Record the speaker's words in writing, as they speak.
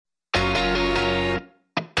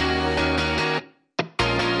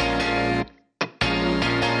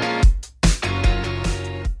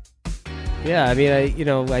Yeah, I mean,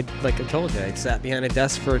 like I told you, I sat behind a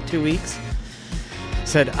desk for 2 weeks.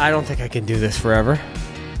 Said, I don't think I can do this forever.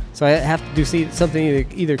 So I have to do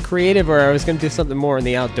something either creative, or I was going to do something more on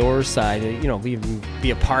the outdoors side. Even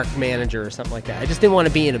be a park manager or something like that. I just didn't want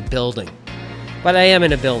to be in a building. But I am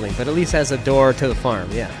in a building, but at least has a door to the farm,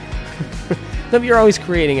 yeah. You're always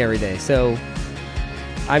creating every day. So,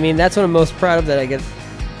 I mean, that's what I'm most proud of, that I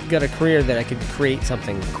got a career that I could create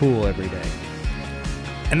something cool every day.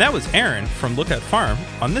 And that was Aaron from Lookout Farm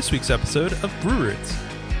on this week's episode of Brew Roots.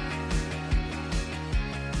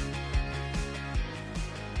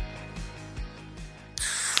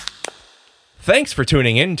 Thanks for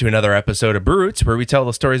tuning in to another episode of Brew Roots, where we tell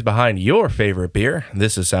the stories behind your favorite beer.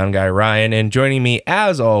 This is Sound Guy Ryan, and joining me,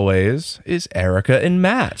 as always, is Erica and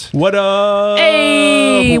Matt. What up?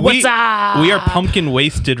 Hey, what's up? We are pumpkin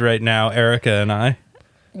wasted right now, Erica and I.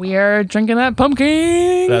 We are drinking that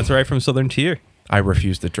pumpkin. That's right, from Southern Tier. I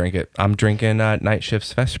refuse to drink it. I'm drinking Night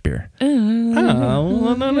Shift's Fest beer. Oh,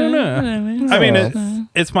 no. I mean,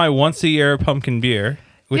 it's my once-a-year pumpkin beer,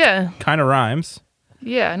 which kind of rhymes.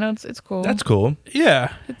 Yeah, no, it's cool. That's cool.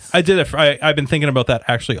 Yeah. I did it. I've been thinking about that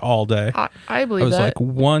actually all day. I believe that. I was like,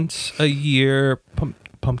 once a year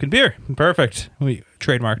pumpkin beer. Perfect. We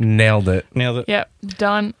trademarked. Nailed it. Yep.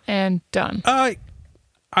 Done and done.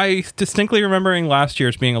 I distinctly remembering last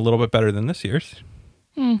year's being a little bit better than this year's.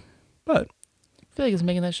 But I feel like he's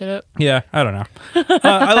making that shit up. yeah, I don't know.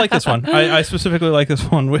 I like this one. I specifically like this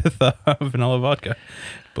one with vanilla vodka.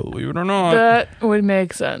 Believe it or not. That would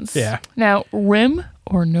make sense. Yeah. Now, rim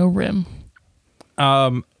or no rim?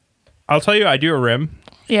 I'll tell you, I do a rim.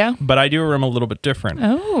 Yeah. But I do a rim a little bit different.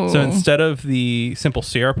 Oh. So instead of the simple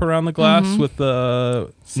syrup around the glass with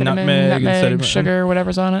the nutmeg and cinnamon, sugar,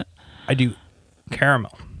 whatever's on it, I do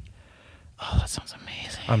caramel. Oh, that sounds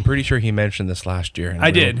amazing. I'm pretty sure he mentioned this last year, and I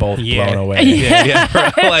we did. were both Yeah. blown away. Yeah.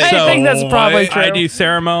 Like, I think that's probably true. I do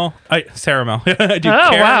caramel. I do Oh,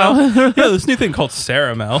 caramel. wow. Yeah, this new thing called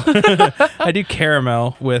caramel. I do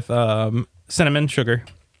caramel with cinnamon, sugar,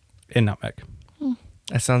 and nutmeg.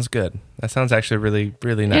 That sounds good. That sounds actually really,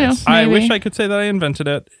 really nice. know. I Maybe. wish I could say that I invented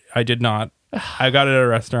it. I did not. I got it at a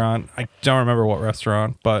restaurant. I don't remember what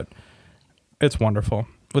restaurant, but it's wonderful.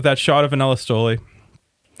 With that shot of vanilla Stoli.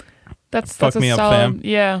 That's Fuck a me up, solid, fam.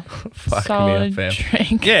 Yeah. Fuck me solid up, fam.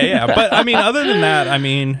 drink. Yeah. But I mean, other than that, I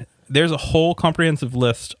mean, there's a whole comprehensive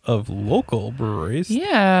list of local breweries.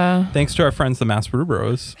 Yeah. Thanks to our friends, the Mass Brew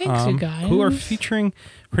Bros. Thanks, you guys. Who are featuring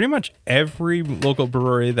pretty much every local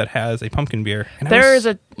brewery that has a pumpkin beer. And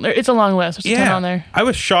It's a long list. There's a ton on there. I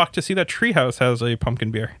was shocked to see that Treehouse has a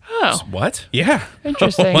pumpkin beer. Oh, What? Yeah.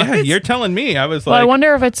 interesting. Yeah, you're telling me. I was Well, like, I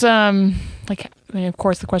wonder if it's of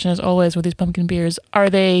course the question is always with these pumpkin beers, are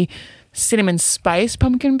they cinnamon spice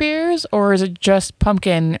pumpkin beers, or is it just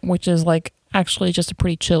pumpkin, which is like actually just a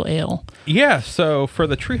pretty chill ale? yeah. So for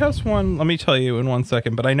the Treehouse one, let me tell you in 1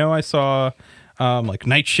 second, but I know I saw like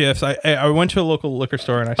Night Shifts. I went to a local liquor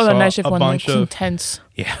store and I saw the night shift a one bunch looks of intense.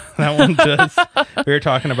 yeah, that one does. We were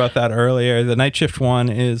talking about that earlier. The Night Shift one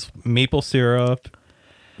is maple syrup.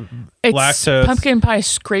 It's Lactose. pumpkin pie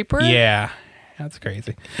scraper. Yeah, that's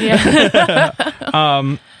crazy. Yeah.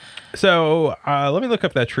 So let me look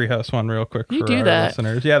up that Treehouse one real quick You for do our that.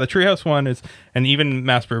 listeners. Yeah, the Treehouse one is, and even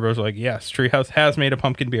Mass Brew Bros are like, yes, Treehouse has made a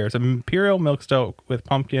pumpkin beer. It's an imperial milk stout with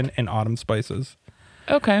pumpkin and autumn spices.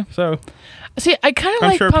 Okay. So See, I kind of I'm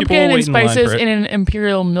like sure people pumpkin will and wait in line spices for it. in an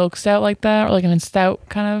imperial milk stout like that, or like an stout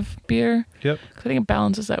kind of beer. yep, 'Cause I think it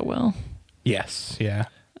balances that well. yes, yeah.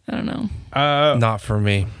 I don't know. Not for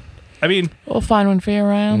me. I mean, We'll find one for you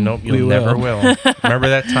around. Nope, We you will. never will. Remember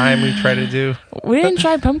that time we tried to do? We didn't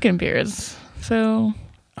try pumpkin beers. So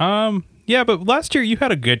yeah, but last year you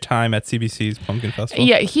had a good time at CBC's Pumpkin Festival.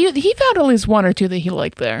 yeah, he found at least one or two that he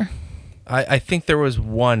liked there. I think there was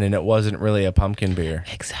one, and it wasn't really a pumpkin beer.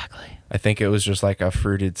 Exactly. I think it was just like a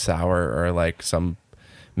fruited sour or like some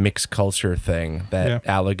mixed culture thing that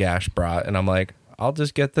Allagash brought. And I'm like, I'll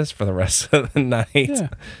just get this for the rest of the night. Yeah.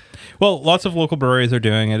 Well, lots of local breweries are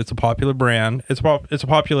doing it. It's a popular brand. It's a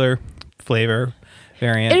popular flavor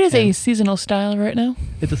variant. It is a and seasonal style right now.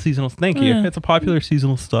 It's a seasonal. Thank you. Yeah. It's a popular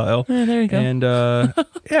seasonal style. Yeah, there you go. And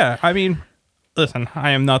yeah, I mean, listen,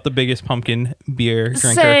 I am not the biggest pumpkin beer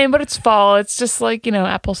drinker. Same, but it's fall. It's just like,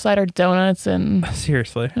 apple cider donuts and...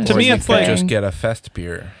 Seriously, Or to Or me, you it's could like just get a fest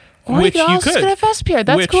beer. Or which you you could also could. get a fest beer.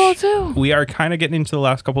 That's which cool too. We are kind of getting into the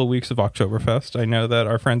last couple of weeks of Oktoberfest. I know that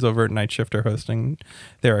our friends over at Night Shift are hosting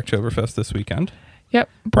their Oktoberfest this weekend. Yep.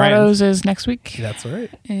 Brian. Brado's is next week. That's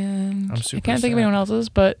right. And I'm I super can't think of sad. anyone else's,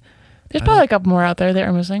 but there's probably a couple more out there that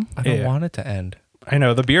are missing. I don't Yeah. want it to end. I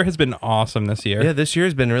know the beer has been awesome this year. Yeah, this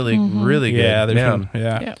year's been really, really good. Yeah, there's yeah. been,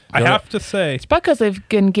 yeah. Yeah. I have to say It's because they've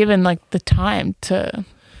been given like the time to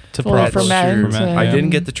to fully That's ferment. true. and- I didn't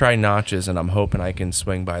get to try notches, and I'm hoping I can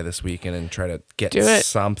swing by this weekend and try to get Do it.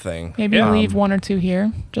 something. Maybe Yeah. leave one or two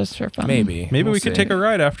here just for fun. Maybe. maybe We'll we could see. take a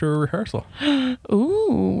ride after a rehearsal.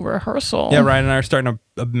 Ooh, rehearsal. Yeah, Ryan and I are starting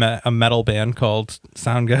a metal band called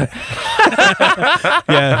Sound Guy.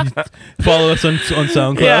 Yeah, follow us on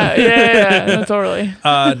SoundCloud. Yeah, no, totally.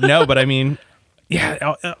 No, but I mean,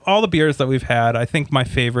 yeah, all the beers that we've had, I think my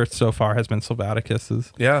favorite so far has been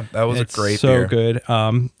Sylvaticus's. Yeah, that was It's a great so beer. good.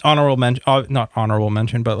 Honorable mention, not honorable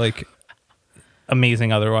mention, but like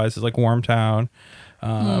amazing otherwise is like Wormtown.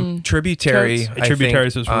 Tributary. Totes. I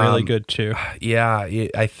Tributaries think, was really good too. Yeah,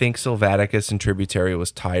 I think Sylvaticus and Tributary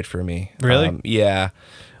was tied for me. Really? Yeah.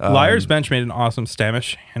 Liar's Bench made an awesome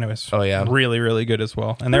Stamish, and it was Oh, yeah. really, really good as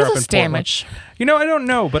well. And What they're up is in a Portland. Stamich? You know, I don't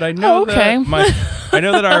know, but I know okay. I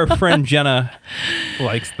know that our friend Jenna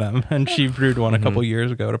likes them, and she brewed one a Mm-hmm. couple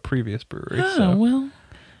years ago at a previous brewery. Oh, So. well.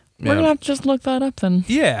 Yeah. We're going to have to just look that up then.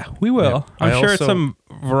 Yeah, we will. Yeah. I'm I sure it's also- some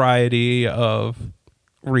variety of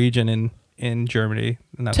region in Germany,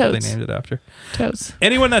 and that's what Totes. they named it after. Totes.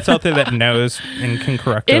 Anyone that's out there that knows and can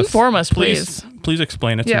correct us, Inform us, please. Please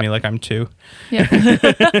explain it to Yeah. me like I'm two. Yeah.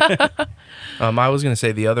 I was going to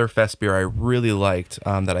say the other fest beer I really liked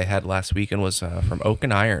that I had last weekend was from Oak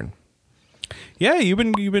and Iron. Yeah, you've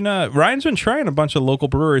been Ryan's been trying a bunch of local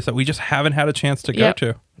breweries that we just haven't had a chance to go Yep.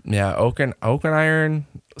 to. Yeah, Oak and Iron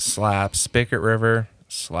slaps. Spigot River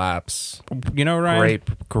slaps. You know, Ryan,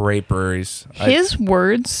 Great breweries. His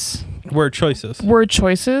word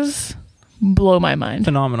choices blow my mind.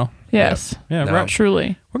 phenomenal. Yes. Yeah, No. right.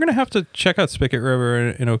 Truly. We're gonna have to check out Spigot River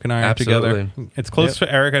in Oak and Iron together. Absolutely. It's close for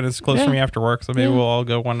Erica and it's close Yeah. for me after work, so maybe Yeah. we'll all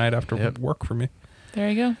go one night after Yep. work for me. There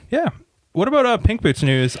you go. Yeah. What about Pink Boots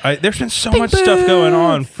news? There's been so Pink much stuff going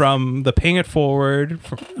on, Boots! from the Paying It Forward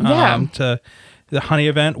Yeah. to the Honey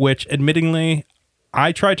event, which admittingly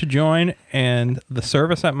I tried to join, and the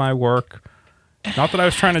service at my work, not that I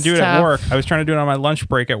was trying to do it at tough. work, I was trying to do it on my lunch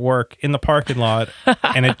break at work in the parking lot,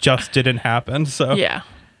 and it just didn't happen. So Yeah.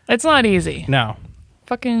 It's not easy. no.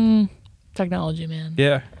 Fucking technology, man.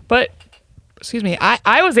 Yeah. But excuse me,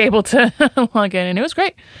 I was able to log in and it was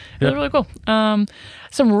great. It was Yeah. really cool.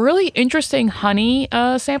 Some really interesting honey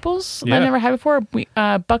samples Yeah. I've never had before.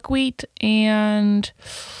 Buckwheat and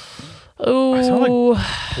I saw,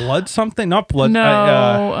 blood something? Not blood.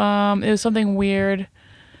 no, it was something weird.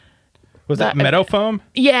 Was that that- meadow foam?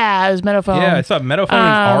 Yeah, it was meadow foam. Yeah, I saw meadow foam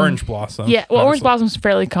and orange blossom. Yeah, well, orange honestly. blossom's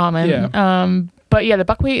fairly common. Yeah. But yeah, the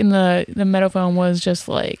buckwheat and the meadow foam was just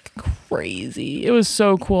like crazy. It was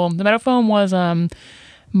so cool. The meadow foam was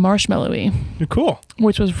marshmallowy, Cool.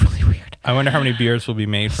 which was really weird. I wonder how many beers will be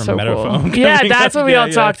made from So meadow cool. foam. Yeah, coming that's up. what we all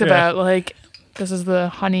Yeah, talked yeah. about. Like, this is the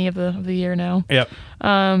honey of the year now. Yep.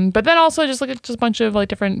 But then also just a bunch of like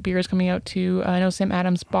different beers coming out too. I know Sam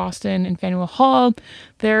Adams Boston and Faneuil Hall,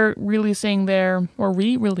 they're re-releasing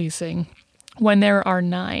When There Are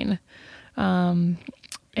Nine.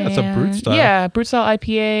 That's a brute style. Yeah, brute style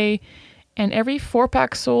IPA. And every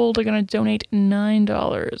 4-pack sold, they're going to donate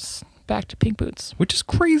 $9 back to Pink Boots. Which is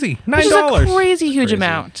crazy. $9. Which is a crazy huge Crazy.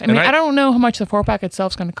 amount. I And mean, I- I don't know how much the 4-pack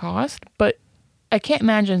itself is going to cost, but I can't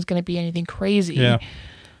imagine it's going to be anything crazy. Yeah.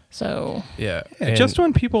 So Yeah. Yeah, and just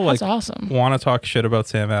when people like that's awesome. want to talk shit about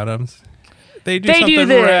Sam Adams, they do They something do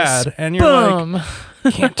this. rad, and you're like, Boom.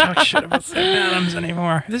 can't talk shit about Sam Adams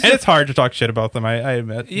anymore. And it's hard to talk shit about them. I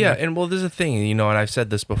admit. Yeah, and well, there's a thing, and I've said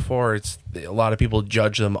this before. It's a lot of people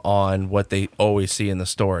judge them on what they always see in the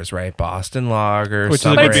stores, right? Boston Lager, Which is a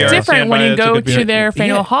Summer good But it's beer. Ale. different Stand when by you it's a go good beer. to their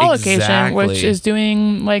Faneuil Yeah, Hall location, which exactly. is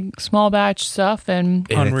doing like small batch stuff, and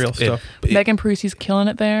And Unreal it's- stuff. Megan Parisi's killing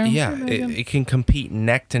it there. Yeah, it can compete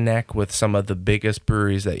neck to neck with some of the biggest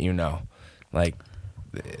breweries that you know. Like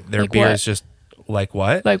their Like beer what? is just like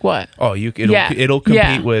what? Like what? Oh, Yeah. it'll compete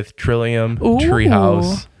Yeah. with Trillium, Ooh.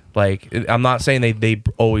 Treehouse. Like I'm not saying they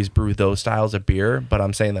always brew those styles of beer, but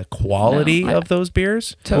I'm saying the quality No, of those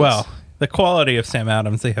beers. Totes. Well, the quality of Sam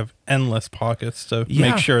Adams, they have endless pockets to Yeah.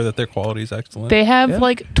 make sure that their quality is excellent. They have Yeah.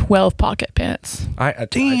 like 12 pocket pants.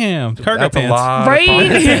 Damn, cargo That's a pants. lot, of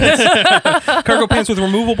pockets. Right? Cargo pants with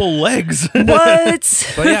removable legs.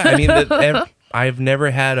 What? But yeah, I mean, I've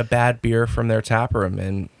never had a bad beer from their tap room,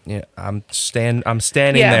 and I'm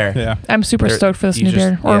standing Yeah. there. Yeah. I'm super They're- stoked for this you new just-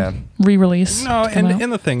 beer or yeah. re-release. No, to come out.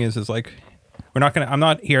 and the thing is like, I'm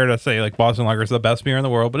not here to say like Boston Lager is the best beer in the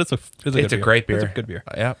world, but it's a good It's a beer. great beer. It's a good beer.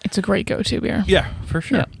 Yeah. It's a great go-to beer. Yeah, for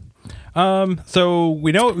sure. So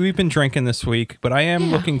we know what we've been drinking this week, but I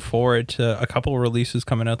am looking forward to a couple of releases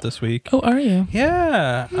coming out this week. Oh, are you?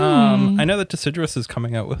 Yeah. I know that Deciduous is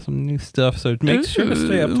coming out with some new stuff, so make sure to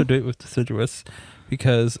stay up to date with Deciduous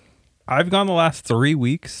because I've gone the last 3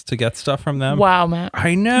 weeks to get stuff from them. Wow, Matt.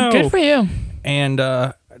 I know. Good for you.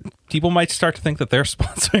 And people might start to think that they're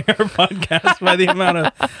sponsoring our podcast by the amount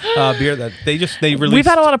of beer that they released. We've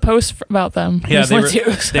had a lot of posts about them. Yeah, recently,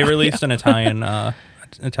 too. they released an Italian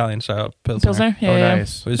style Pilsner. Yeah, Oh, yeah.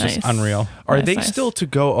 nice. It was just unreal. Are Nice, they nice. still to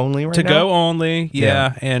go only right To now? go only,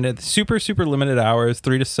 Yeah. and it's super limited hours,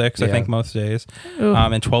 3 to 6, I Yeah. think most days, Ooh.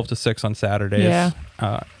 and 12 to 6 on Saturdays.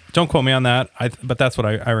 Yeah. Don't quote me on that, but that's what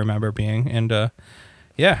I remember being. And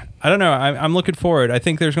yeah, I don't know. I'm looking forward. I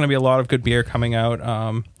think there's going to be a lot of good beer coming out.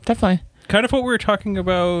 Definitely. Kind of what we were talking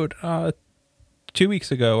about 2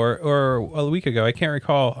 weeks ago or a week ago. I can't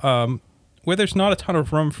recall. Where there's not a ton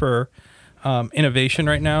of room for innovation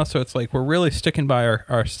right now, so it's like we're really sticking by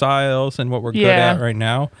our styles and what we're good Yeah. at right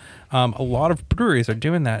now. A lot of breweries are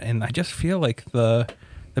doing that, and I just feel like the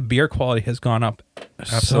beer quality has gone up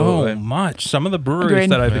Absolutely. so much. Some of the breweries Agreed.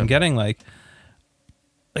 that I've been Yeah. getting, like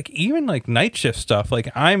even like night shift stuff. Like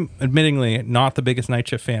I'm admittingly not the biggest night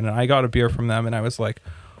shift fan, and I got a beer from them, and I was like,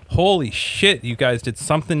 "Holy shit, you guys did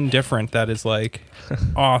something different that is like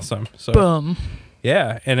awesome." So Boom.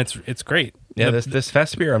 yeah, and it's great. Yeah, The- this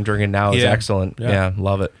fest beer I'm drinking now is Yeah. excellent. Yeah. Yeah,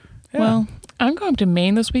 love it. yeah. Well, I'm going to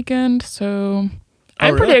Maine this weekend, so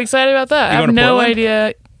I'm really? pretty excited about that. You I have going to no Portland?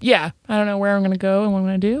 idea. Yeah, I don't know where I'm going to go and what I'm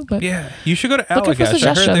going to do, but Yeah, you should go to Looking for Allagash. I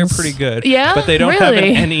heard they're suggestions. pretty good. Yeah? but they don't have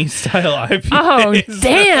Really? any style IPAs. oh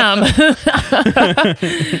damn! I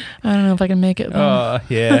don't know if I can make it.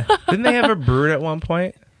 Yeah, Didn't they have a brewed at one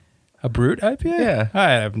point? a brute IPA.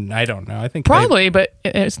 Yeah. I don't know. I think Probably, but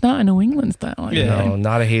it's not a New England style. I Yeah. think. No,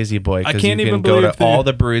 not a hazy boy. I Because can't you even can go believe to all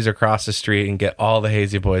the breweries across the street and get all the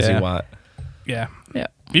hazy boys Yeah. you want. Yeah, Yeah,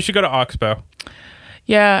 you should go to Oxbow.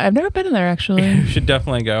 yeah. I've never been in there actually. You should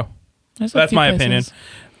definitely go. There's a That's few my places. opinion.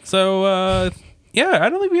 So yeah, I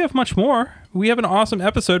don't think we have much more. We have an awesome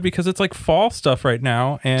episode because it's like fall stuff right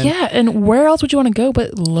now, and Yeah, and where else would you want to go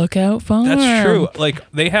but Lookout Farm? that's true. Like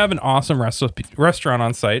they have an awesome restaurant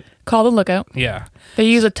on site. Call the Lookout. Yeah, They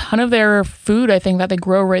use a ton of their food, I think, that they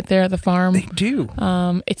grow right there at the farm. they do.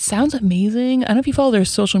 It sounds amazing. I don't know if you follow their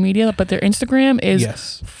social media, but their Instagram is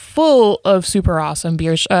Yes. full of super awesome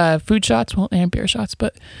food shots. Well, and beer shots,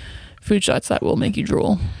 but food shots that will make you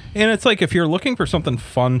drool. And it's like if you're looking for something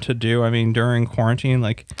fun to do, I mean, during quarantine,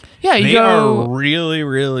 like Yeah, you they go. are really,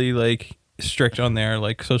 really like strict on their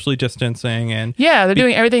like socially distancing and Yeah, they're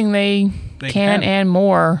doing everything they can can. and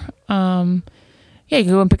more. Yeah, you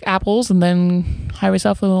go and pick apples and then have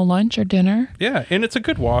yourself a little lunch or dinner. yeah, and it's a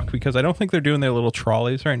good walk because I don't think they're doing their little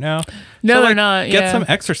trolleys right now. No, So, they're like, not, Get yeah. some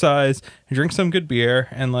exercise, drink some good beer,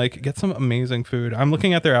 and like get some amazing food. I'm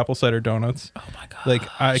looking at their apple cider donuts. Oh my god! Like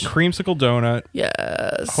a creamsicle donut.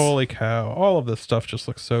 Yes. Holy cow! All of this stuff just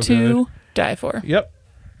looks so To good. die for. Yep.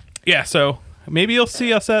 Yeah. So maybe you'll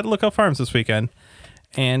see us at Lookout Farms this weekend,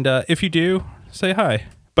 and if you do, say hi.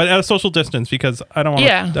 But at a social distance because I don't want.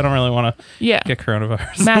 Yeah. I don't really want to Yeah. get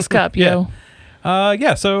coronavirus. Mask up, yo.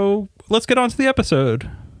 Yeah. So let's get on to the episode.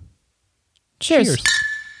 Cheers.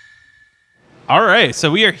 All right,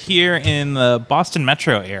 so we are here in the Boston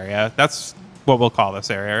metro area. That's what we'll call this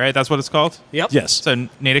area, right? That's what it's called? Yep. Yes. So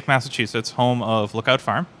Natick, Massachusetts, home of Lookout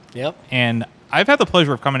Farm. Yep. And I've had the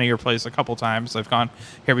pleasure of coming to your place a couple times. I've gone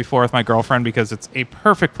here before with my girlfriend because it's a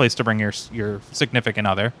perfect place to bring your significant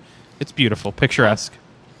other. It's beautiful, picturesque.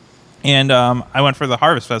 And I went for the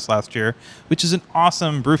Harvest Fest last year, which is an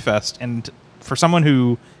awesome brew fest. And for someone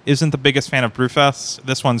who isn't the biggest fan of brew fests,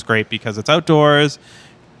 this one's great because it's outdoors.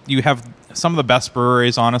 You have some of the best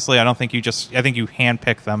breweries, honestly. I think you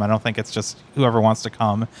handpick them. I don't think it's just whoever wants to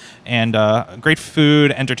come. And great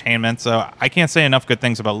food, entertainment. So I can't say enough good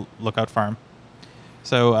things about Lookout Farm.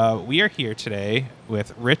 So we are here today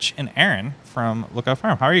with Rich and Aaron from Lookout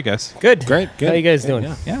Farm. How are you guys? Good. Great, good. How you guys doing?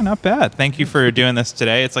 Yeah. Yeah, not bad. Thank you for doing this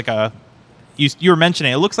today. It's like you were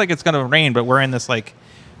mentioning, it looks like it's going to rain, but we're in this like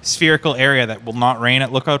spherical area that will not rain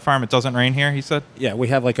at Lookout Farm. It doesn't rain here, he said. Yeah, we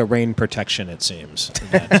have like a rain protection, it seems.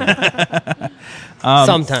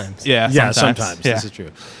 Sometimes. Yeah, Sometimes. Yeah. This is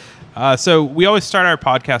true. So we always start our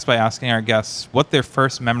podcast by asking our guests what their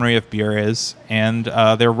first memory of beer is and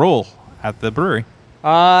their role at the brewery.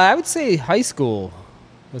 I would say high school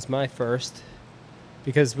was my first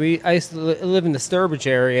because I used to live in the Sturbridge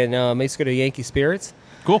area and I used to go to Yankee Spirits.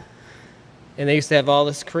 Cool. And they used to have all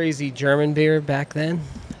this crazy German beer back then.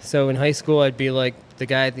 So in high school, I'd be like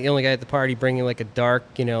the only guy at the party bringing like a dark,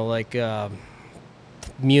 like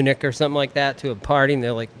Munich or something like that to a party. And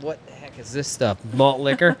they're like, what the heck heck is this stuff? Malt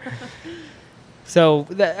liquor. So,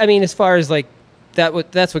 I mean, as far as like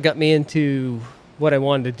that's what got me into what I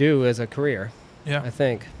wanted to do as a career, Yeah. I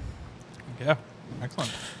think. Yeah.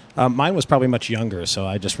 Excellent. Mine was probably much younger, so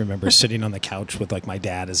I just remember sitting on the couch with like my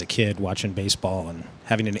dad as a kid watching baseball and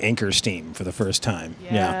having an Anchor Steam for the first time.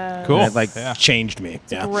 Yeah. Cool. And it, like Yeah. changed me.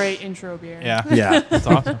 It's a Yeah. great intro beer. Yeah. Yeah. That's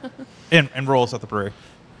awesome. And roles at the brewery.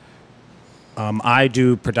 I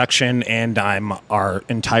do production and I'm our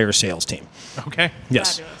entire sales team. Okay.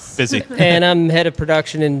 Yes. Fabulous. Busy. And I'm head of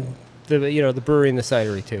production in the brewery and the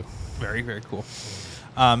cidery too. Very, very cool.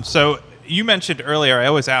 So you mentioned earlier, I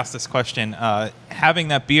always ask this question, having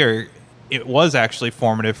that beer, it was actually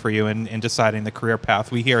formative for you in deciding the career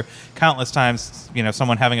path. We hear countless times,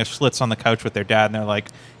 someone having a Schlitz on the couch with their dad, and they're like,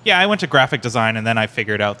 yeah, I went to graphic design, and then I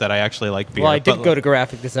figured out that I actually like beer. Well, I did But, go to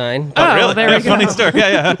graphic design. Oh, really? there Yeah, we go. funny story.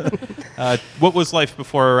 Yeah. What was life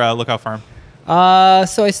before Lookout Farm?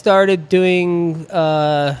 So I started doing.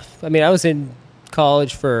 I was in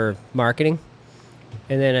college for marketing,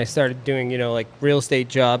 and then I started doing like real estate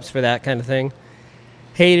jobs for that kind of thing.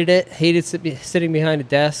 Hated it. Hated sitting behind a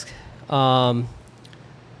desk. Got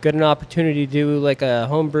an opportunity to do like a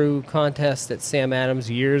homebrew contest at Sam Adams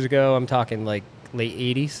years ago. I'm talking like late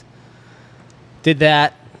 80s. Did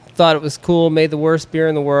that. Thought it was cool. Made the worst beer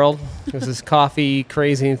in the world. It was this coffee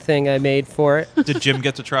crazy thing I made for it. Did Jim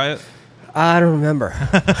get to try it? I don't remember.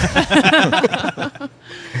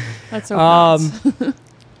 That's so nuts.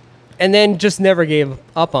 And then just never gave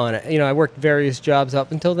up on it. I worked various jobs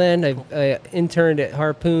up until then. I interned at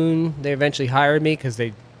Harpoon. They eventually hired me because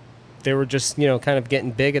they were just, kind of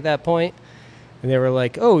getting big at that point. And they were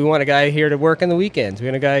like, oh, we want a guy here to work on the weekends. We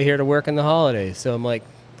want a guy here to work on the holidays. So I'm like,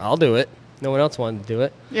 I'll do it. No one else wanted to do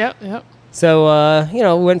it. Yep. So,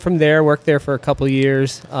 went from there, worked there for a couple of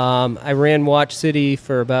years. I ran Watch City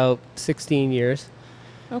for about 16 years.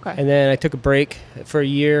 Okay. And then I took a break for a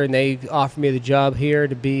year, and they offered me the job here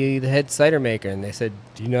to be the head cider maker. And they said,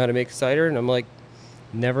 do you know how to make cider? And I'm like,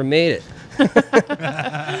 never made it.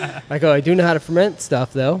 I go, I do know how to ferment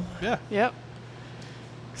stuff, though. Yeah. Yep.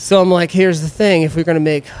 So I'm like, here's the thing. If we're going to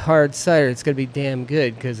make hard cider, it's going to be damn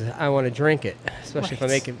good because I want to drink it, especially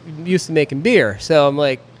if I'm used to making beer. So I'm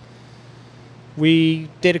like, we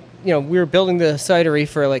were building the cidery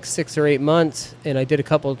for like 6 or 8 months, and I did a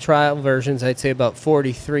couple of trial versions. I'd say about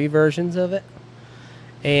 43 versions of it.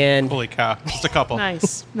 And Holy cow. Just a couple.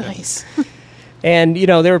 Nice. And,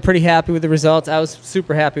 they were pretty happy with the results. I was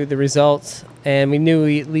super happy with the results. And we knew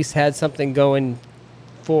we at least had something going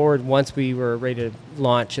forward once we were ready to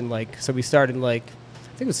launch. And, so we started, I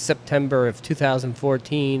think it was September of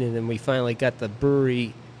 2014. And then we finally got the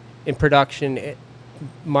brewery in production at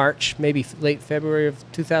March, maybe late February of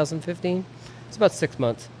 2015. It's about 6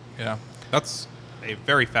 months. Yeah. That's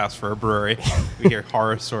very fast for a brewery. We hear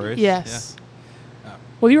horror stories. Yes.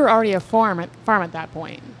 Well, you were already a farm at that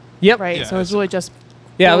point, Yep. right? Yeah, so it was really just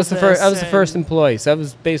Yeah, I was the build first. I was this the first and- employee. So I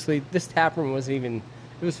was basically this tap room was even.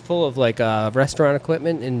 It was full of restaurant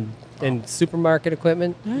equipment and supermarket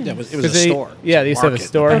equipment. Yeah, it was 'Cause a they- store. yeah, they used to have a Market.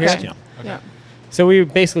 store Okay. here. Yeah. Yeah. So we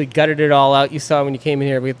basically gutted it all out. You saw when you came in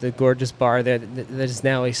here, we have the gorgeous bar there. That is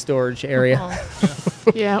now a storage area.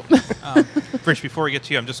 Oh. Yeah. Rich, before we get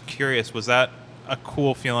to you, I'm just curious, was that a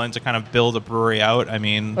cool feeling to kind of build a brewery out? I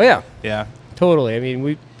mean, Oh yeah, yeah. totally. I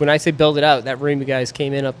mean, when I say build it out, that room you guys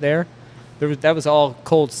came in up there, that was all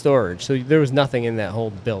cold storage. So there was nothing in that whole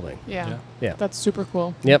building. Yeah. Yeah. That's super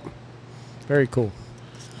cool. Yep. Very cool.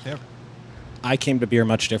 Yeah. I came to beer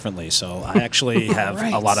much differently. So I actually have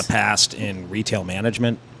Right. a lot of past in retail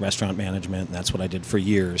management, restaurant management, and that's what I did for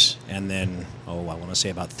years. And then, I want to say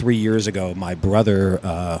about 3 years ago, my brother,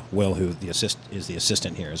 Will, who is the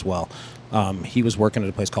assistant here as well, he was working at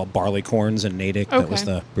a place called Barley Corns in Natick. That was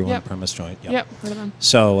Okay. the brew on Yep. premise joint. Yep. Heard of them.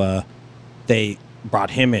 So they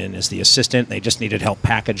brought him in as the assistant. They just needed help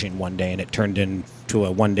packaging one day, and it turned into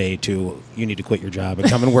a one day to, you need to quit your job and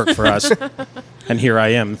come and work for us. And here I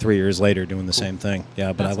am 3 years later doing the same thing. Yeah,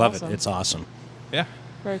 but That's I love awesome. it. It's awesome. Yeah.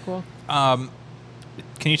 Very cool. Can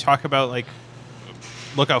you talk about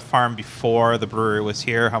Lookout Farm before the brewery was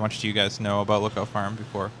here? How much do you guys know about Lookout Farm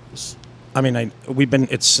before? I mean,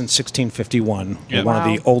 it's since 1651. Yeah. We're one of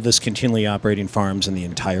the Wow. oldest continually operating farms in the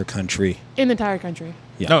entire country. In the entire country.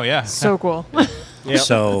 Yeah. Oh yeah. So cool. Yep.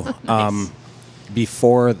 So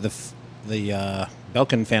before the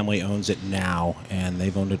Belkin family owns it now, and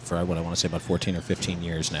they've owned it for what I want to say about 14 or 15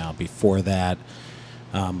 years now. Before that,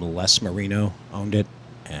 Les Marino owned it,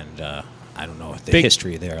 and I don't know the Big-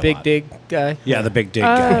 history there. a Big lot. dig guy. Yeah, the Big Dig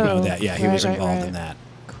guy. I know Oh, that. Yeah, he right, was right, involved right. in that.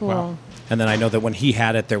 Cool. Wow. And then I know that when he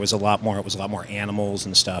had it, there was a lot more. It was a lot more animals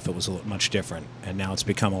and stuff. It was much different. And now it's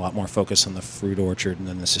become a lot more focused on the fruit orchard and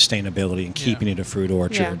then the sustainability and keeping it a fruit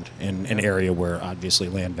orchard in an area where obviously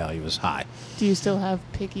land value is high. Do you still have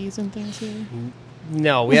piggies and things here?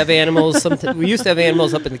 No, we have animals. We used to have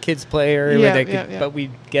animals up in the kids' play area, Yeah, where they yeah, could, yeah. but we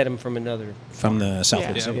get them from another. From the south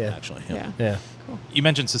of the Yeah. city, Yeah. actually. Yeah. Yeah. You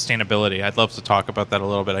mentioned sustainability. I'd love to talk about that a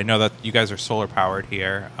little bit. I know that you guys are solar powered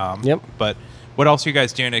here. Yep. But what else are you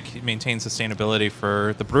guys doing to maintain sustainability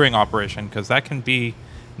for the brewing operation? Because that can be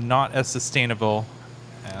not as sustainable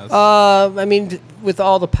as. I mean, with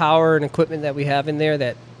all the power and equipment that we have in there,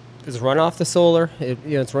 that is run off the solar.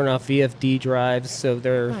 It's run off VFD drives, so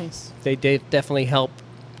Nice. they definitely help.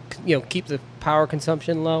 Keep the power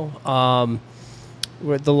consumption low.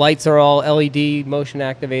 Where the lights are all LED motion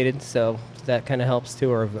activated, so that kind of helps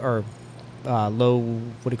too. Or low,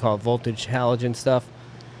 what do you call it, voltage halogen stuff.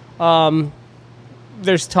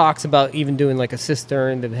 There's talks about even doing like a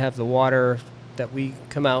cistern to have the water that we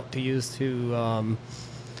come out to use to,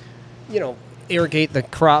 irrigate the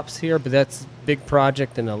crops here. But that's a big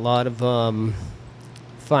project and a lot of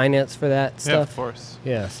finance for that yeah, stuff. of course.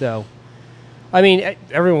 Yeah, so I mean,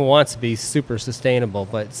 everyone wants to be super sustainable,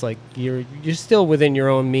 but it's like you're still within your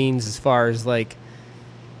own means as far as like,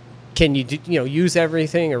 can you use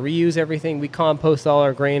everything or reuse everything? We compost all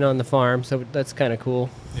our grain on the farm, so that's kind of cool.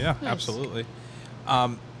 Yeah, Nice. absolutely.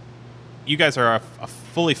 You guys are a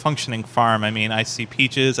fully functioning farm. I mean, I see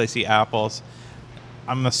peaches, I see apples.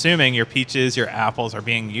 I'm assuming your peaches, your apples are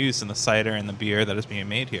being used in the cider and the beer that is being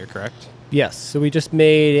made here, correct? Yes, so we just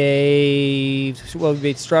made we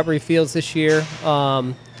made strawberry fields this year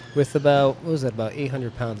with about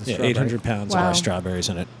 800 pounds of Yeah, strawberry. 800 pounds Wow. of strawberries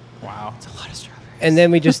in it. Wow. A lot of strawberries. And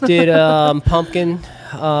then we just did pumpkin.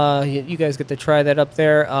 You guys get to try that up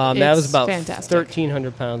there. That was It's about fantastic.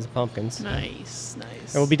 1,300 pounds of pumpkins. Nice.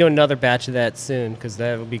 And we'll be doing another batch of that soon because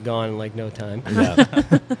that will be gone in like no time. Yeah.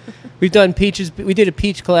 We've done peaches. We did a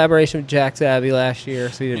peach collaboration with Jack's Abbey last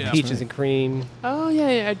year, so we did Yeah. peaches and cream. Oh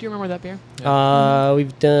yeah, I do remember that beer.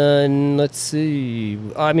 We've done. Let's see.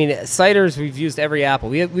 I mean, ciders. We've used every apple.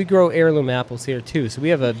 We grow heirloom apples here too, so we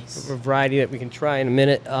have a variety that we can try in a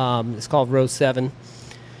minute. It's called Rose 7,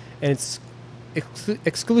 and it's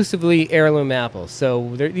exclusively heirloom apples.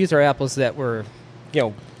 So these are apples that were,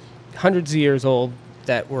 hundreds of years old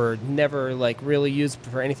that were never like really used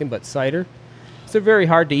for anything but cider. So they're very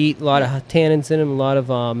hard to eat. A lot of tannins in them. A lot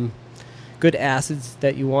of good acids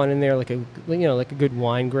that you want in there, like a good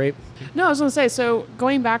wine grape. No, I was gonna say. So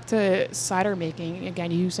going back to cider making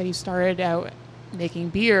again, you said you started out making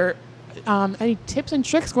beer. Any tips and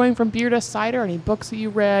tricks going from beer to cider? Any books that you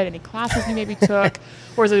read? Any classes you maybe took?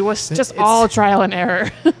 Or is it was just all trial and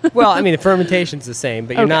error? Well, I mean, the fermentation's the same,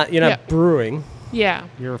 but you're Okay, not yeah. brewing. Yeah.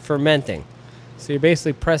 You're fermenting. So you're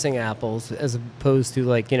basically pressing apples as opposed to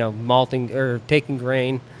like, malting or taking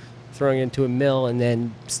grain, throwing it into a mill and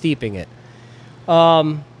then steeping it.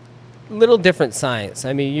 Little different science.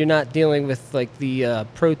 I mean, you're not dealing with like the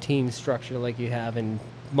protein structure like you have in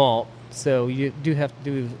malt. So you do have to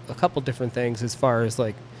do a couple different things as far as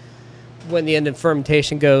like when the end of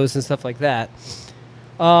fermentation goes and stuff like that.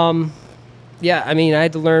 Yeah, I mean, I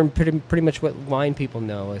had to learn pretty much what wine people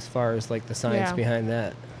know as far as like the science Yeah. behind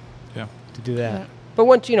that Yeah. to do that. Yeah. But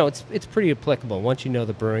once it's pretty applicable. Once you know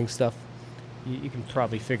the brewing stuff, you can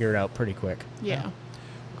probably figure it out pretty quick. Yeah.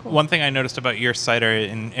 Cool. One thing I noticed about your cider,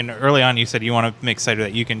 and early on you said you want to make cider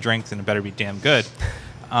that you can drink and it better be damn good.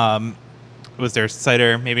 Was there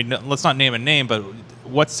cider, let's not name a name, but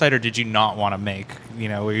what cider did you not want to make?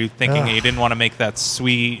 Were you thinking you didn't want to make that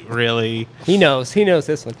sweet, really? He knows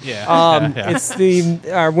this one. Yeah. Yeah. It's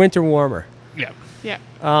our winter warmer. Yeah. Yeah.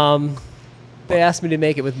 They asked me to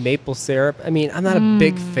make it with maple syrup. I mean, I'm not a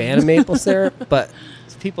big fan of maple syrup, but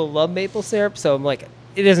people love maple syrup, so I'm like,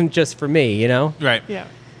 it isn't just for me, Right. Yeah.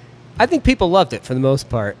 I think people loved it for the most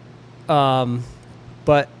part.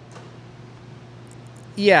 But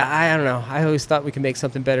yeah, I don't know. I always thought we could make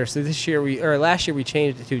something better. So last year we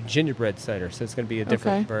changed it to gingerbread cider. So it's going to be a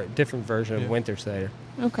different different version Yeah. of winter cider.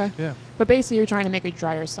 Okay. Yeah. But basically, you're trying to make a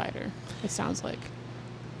drier cider. It sounds like.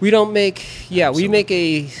 We don't make, we Absolutely. make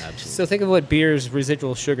a, Absolutely. so think of what beer's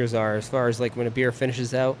residual sugars are as far as like when a beer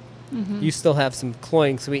finishes out, you still have some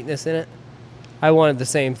cloying sweetness in it. I wanted the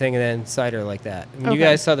same thing and then cider like that. When you Okay.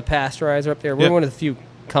 guys saw the pasteurizer up there, we're Yeah. one of the few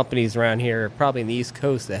companies around here, probably in the East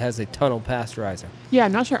Coast, that has a tunnel pasteurizer. Yeah,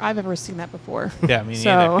 I'm not sure I've ever seen that before. Yeah, me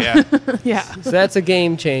So- neither. Yeah. Yeah. So that's a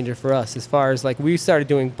game changer for us as far as like we started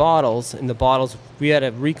doing bottles, and the bottles, we had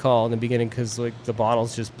a recall in the beginning because like the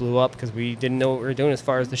bottles just blew up because we didn't know what we were doing as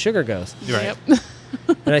far as the sugar goes. You're right. Yep.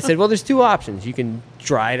 And I said, well, there's two options. You can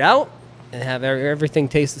dry it out and have everything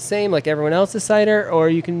taste the same like everyone else's cider, or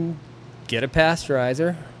you can get a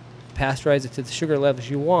pasteurizer, pasteurize it to the sugar levels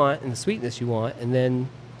you want and the sweetness you want, and then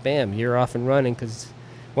bam, you're off and running. Because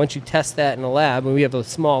once you test that in a lab, and we have a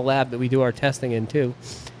small lab that we do our testing in too,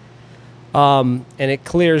 and it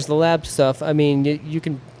clears the lab stuff. I mean,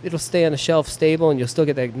 it'll stay on the shelf stable, and you'll still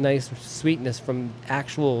get that nice sweetness from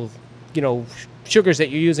actual, sugars that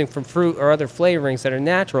you're using from fruit or other flavorings that are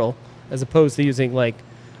natural, as opposed to using like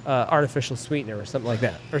artificial sweetener or something like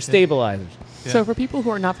that, or stabilizers. Yeah. So for people who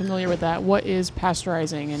are not familiar with that, what is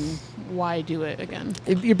pasteurizing and why do it again?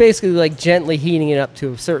 You're basically like gently heating it up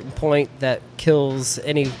to a certain point that kills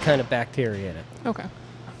any kind of bacteria in it. Okay.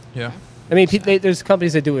 Yeah. I mean, there's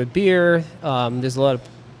companies that do it with beer. There's a lot of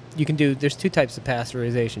there's two types of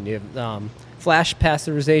pasteurization. You have flash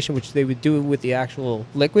pasteurization, which they would do with the actual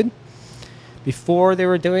liquid before they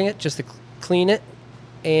were doing it, just to clean it.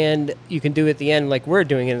 And you can do it at the end like we're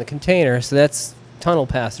doing it in the container. So that's tunnel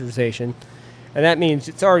pasteurization. And that means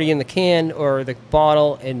it's already in the can or the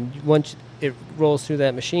bottle, and once it rolls through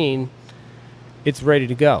that machine, it's ready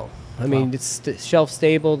to go. I mean, it's shelf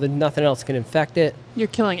stable, then nothing else can infect it. You're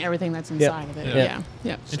killing everything that's inside of it. Yeah.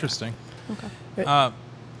 Yeah. Interesting. Okay.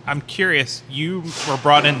 I'm curious. You were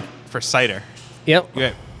brought in for cider. Yep.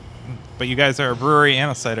 But you guys are a brewery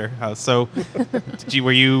and a cider house. So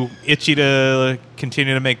were you itchy to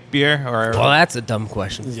continue to make beer? Or Well, that's a dumb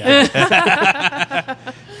question. Yeah.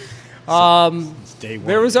 It's day one.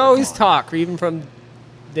 There was you're always gone. talk, even from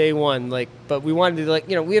day one, but we wanted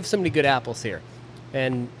to, we have so many good apples here.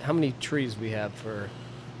 And how many trees we have for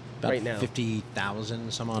About right now?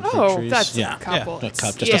 50,000 some odd Oh, trees. that's yeah. a couple. Yeah,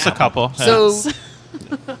 just Just a couple. So,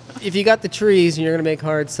 if you got the trees and you're going to make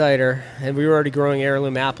hard cider, and we were already growing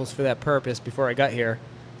heirloom apples for that purpose before I got here,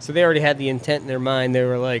 so they already had the intent in their mind. They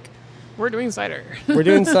were like, We're doing cider. we're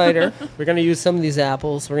doing cider. We're going to use some of these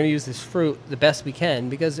apples. We're going to use this fruit the best we can,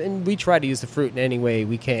 and we try to use the fruit in any way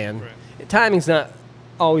we can. Right. Timing's not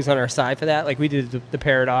always on our side for that. Like we did the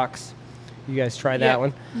Paradox. You guys try that Yeah.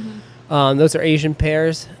 one. Those are Asian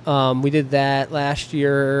pears. We did that last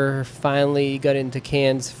year. Finally got into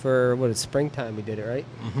cans for springtime. We did it, right?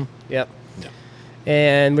 Mm-hmm. Yep. Yeah.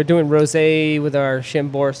 And we're doing rosé with our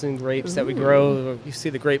Chimboursin grapes that we grow. You see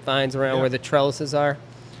the grapevines around Yeah. where the trellises are.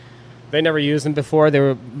 They never used them before.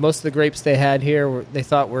 Most of the grapes they had here they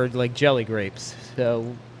thought were like jelly grapes.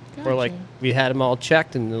 So we're like, Gotcha. we had them all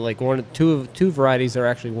checked, and like two varieties are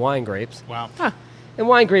actually wine grapes. Wow. And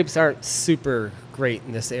wine grapes aren't super great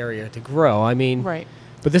in this area to grow. I mean, Right.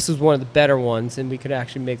 but this was one of the better ones, and we could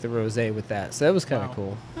actually make the rosé with that. So that was kind of Wow.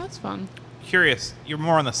 cool. That's fun. Curious. You're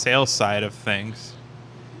more on the sales side of things.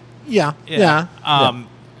 Yeah. Yeah.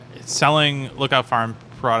 Selling Lookout Farm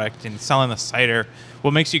product and selling the cider.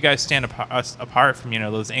 What makes you guys stand apart from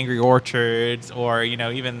those Angry Orchards or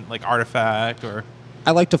even like Artifact or?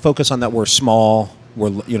 I like to focus on that we're small.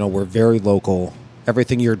 We're very local.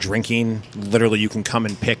 Everything you're drinking, literally, you can come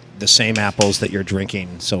and pick the same apples that you're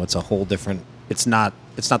drinking. So it's a whole different. It's not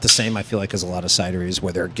the same. I feel like as a lot of cideries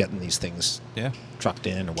where they're getting these things Yeah. trucked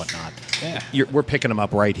in or whatnot. Yeah. We're picking them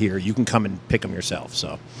up right here. You can come and pick them yourself.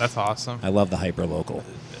 So That's awesome. I love the hyper local.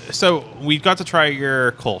 So we got to try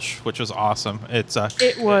your Kolsch, which was awesome. It's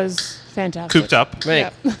It was fantastic. cooped up.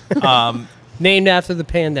 Right. Yep. Named after the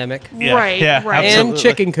pandemic. Yeah, Right. yeah, Right. And absolutely.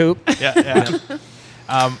 chicken coop. Yeah.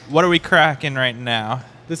 What are we cracking right now?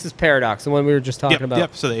 This is Paradox, the one we were just talking about.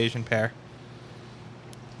 Yep. So the Asian pear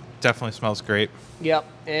definitely smells great. Yep.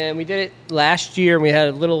 And we did it last year, and we had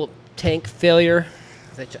a little tank failure,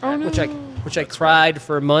 which I cried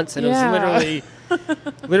for months, and Yeah. it was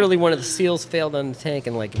literally one of the seals failed on the tank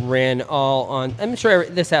and like ran all on. I'm sure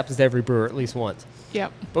this happens to every brewer at least once.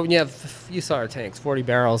 Yep. But when you saw our tanks, 40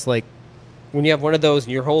 barrels, like when you have one of those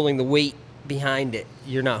and you're holding the weight behind it,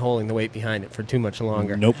 you're not holding the weight behind it for too much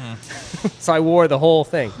longer. Nope. So I wore the whole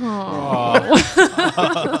thing.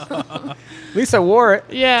 At least I wore it.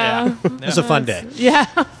 Yeah. It was a fun day. Yeah.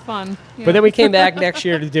 Fun. Yeah. But then we came back next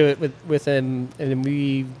year to do it with him, and then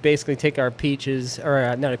we basically take our peaches,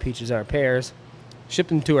 or not our peaches, our pears, ship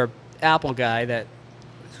them to our apple guy. That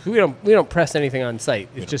we don't press anything on site.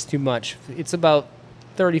 It's just too much. It's about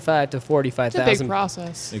 35 to it's a big 45,000.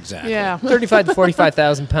 process. Exactly. Yeah. 35 to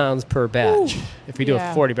 45,000 pounds per batch if we do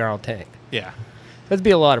Yeah. a 40-barrel tank. Yeah. That'd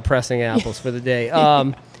be a lot of pressing apples for the day.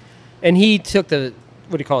 And he took the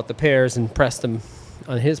pears, and pressed them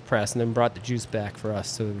on his press, and then brought the juice back for us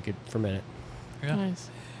so we could ferment it. Yeah. Nice.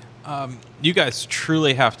 You guys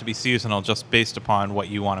truly have to be seasonal just based upon what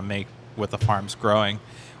you want to make with the farms growing.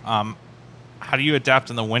 How do you adapt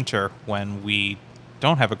in the winter when we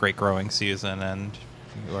don't have a great growing season? And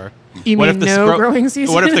Or You what mean if the no growing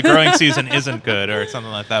season? What if the growing season isn't good or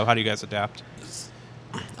something like that? How do you guys adapt?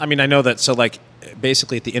 I mean, I know that. So, like,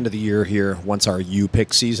 basically at the end of the year here, once our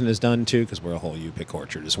U-pick season is done too, because we're a whole U-pick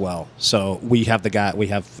orchard as well. So we have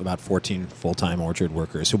about 14 full-time orchard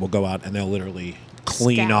workers who will go out and they'll literally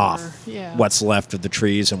clean Scour, off yeah. what's left of the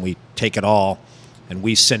trees, and we take it all and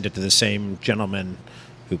we send it to the same gentleman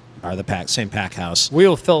who are the same pack house,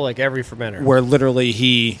 We'll fill like every fermenter. where literally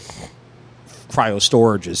he cryo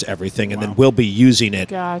storages everything, and then we'll be using it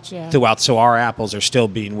Gotcha. throughout. So our apples are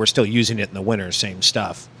we're still using it in the winter, same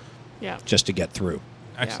stuff, Yeah. just to get through.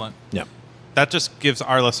 Excellent. Yeah. That just gives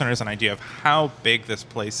our listeners an idea of how big this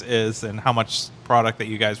place is and how much product that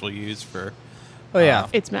you guys will use for. Oh yeah,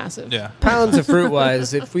 It's massive. Yeah. pounds of fruit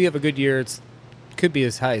wise, if we have a good year, it could be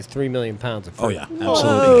as high as 3 million pounds of fruit. Oh yeah,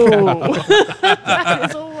 absolutely. Whoa. That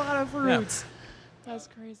is a lot of fruits. That's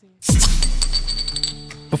crazy.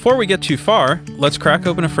 Before we get too far, let's crack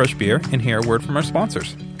open a fresh beer and hear a word from our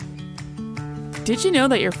sponsors. Did you know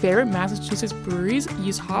that your favorite Massachusetts breweries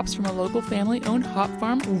use hops from a local family-owned hop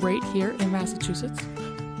farm right here in Massachusetts?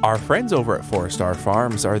 Our friends over at 4 Star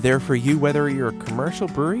Farms are there for you whether you're a commercial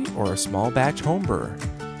brewery or a small batch home brewer.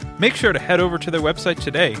 Make sure to head over to their website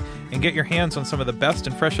today and get your hands on some of the best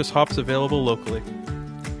and freshest hops available locally.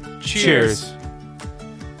 Cheers.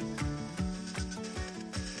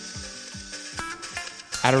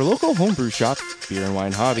 At our local homebrew shop, Beer and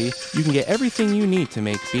Wine Hobby, you can get everything you need to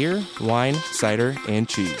make beer, wine, cider, and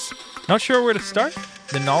cheese. Not sure where to start?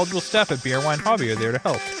 The knowledgeable staff at Beer and Wine Hobby are there to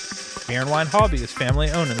help. Beer and Wine Hobby is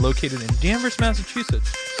family owned and located in Danvers,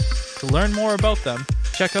 Massachusetts. To learn more about them,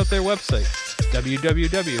 check out their website,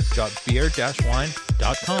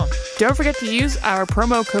 www.beer-wine.com. Don't forget to use our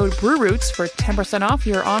promo code BrewRoots for 10% off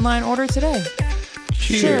your online order today.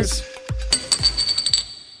 Cheers.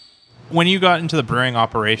 When you got into the brewing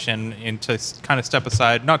operation and to kind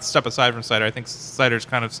of not step aside from cider, I think cider's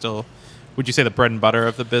kind of still, would you say, the bread and butter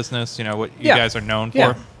of the business? You know, what you Yeah. guys are known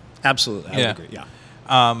Yeah. for? Absolutely, I Yeah. would agree. Yeah.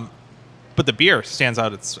 But the beer stands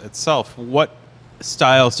out itself. What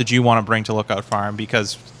styles did you want to bring to Lookout Farm?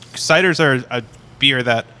 Because ciders are a beer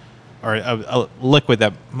that, or a liquid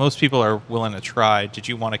that most people are willing to try. Did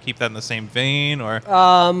you want to keep that in the same vein, or?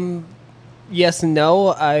 Yes and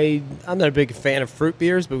no. I'm not a big fan of fruit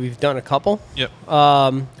beers, but we've done a couple. Yep.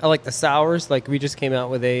 I like the sours. Like we just came out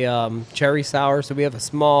with a cherry sour. So we have a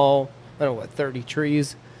small, 30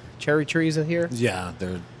 trees, cherry trees in here. Yeah,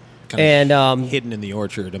 they're kind And of hidden in the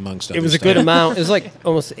orchard amongst other it was a stuff. good amount. It was like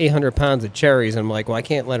almost 800 pounds of cherries. And I'm like, well, I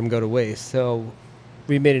can't let them go to waste. So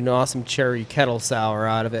we made an awesome cherry kettle sour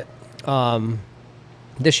out of it.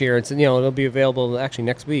 This year, it'll be available actually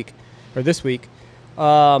next week or this week.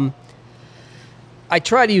 I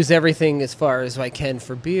try to use everything as far as I can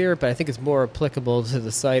for beer, but I think it's more applicable to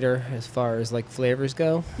the cider as far as like flavors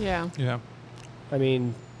go. Yeah. Yeah. I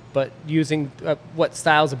mean, but using what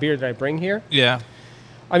styles of beer did I bring here? Yeah.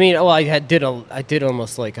 I mean, I did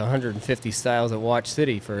almost like 150 styles at Watch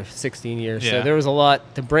City for 16 years, Yeah. so there was a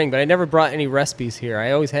lot to bring. But I never brought any recipes here.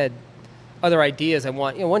 I always had other ideas. I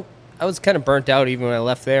was kind of burnt out even when I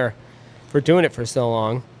left there for doing it for so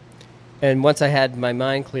long. And once I had my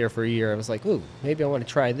mind clear for a year, I was like, ooh, maybe I want to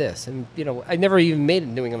try this. And, I never even made a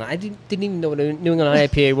New England. I didn't even know what a New England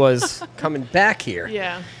IPA was coming back here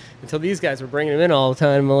Yeah. until these guys were bringing them in all the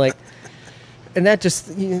time. I'm like, and that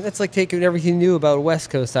just, that's like taking everything you knew about a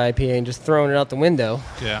West Coast IPA and just throwing it out the window,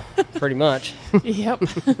 Yeah. pretty much. Yep.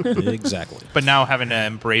 Exactly. But now having to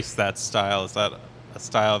embrace that style, is that a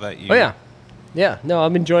style that you? Oh, yeah. Yeah. No,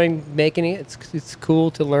 I'm enjoying making it. It's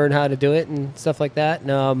cool to learn how to do it and stuff like that.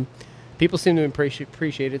 And, people seem to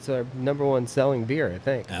appreciate it. It's our number one selling beer, I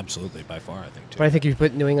think. Absolutely, by far, I think, too. But I think if you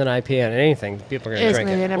put New England IPA on anything, people are going to It's drink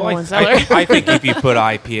maybe a it. number Well, one seller. I think if you put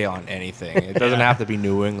IPA on anything, it doesn't have to be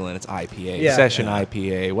New England. It's IPA, Yeah. Session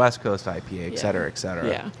IPA, West Coast IPA, et cetera, et cetera.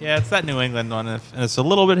 Yeah. Yeah, it's that New England one. And it's a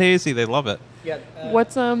little bit hazy. They love it. Yeah,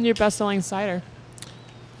 What's your best-selling cider?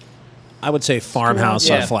 I would say Farmhouse,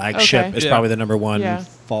 Yeah. our flagship, Okay. is Yeah. probably the number one, Yeah.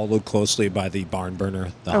 followed closely by the Barn Burner,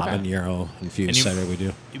 the Okay. habanero infused And you- cider we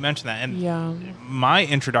do. You mentioned that, and Yeah. my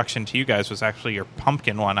introduction to you guys was actually your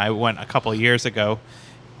pumpkin one. I went a couple of years ago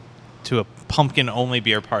to a pumpkin-only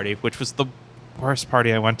beer party, which was the worst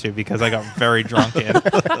party I went to because I got very drunk. And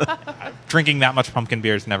drinking that much pumpkin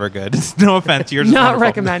beer is never good. No offense, yours is Not wonderful.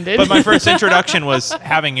 recommended. But my first introduction was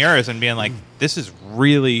having yours and being like, "This is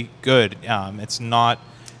really good." It's not.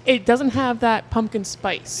 It doesn't have that pumpkin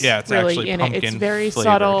spice. Yeah, it's really actually in it. It's pumpkin very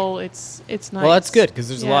flavored. subtle. It's nice. Well, that's good because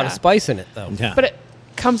there's a lot of Yeah. spice in it, though. Yeah. But it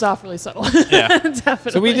comes off really subtle. Yeah.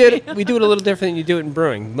 Definitely. So we do it a little different than you do it in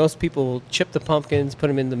brewing. Most people will chip the pumpkins, put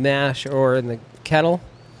them in the mash or in the kettle,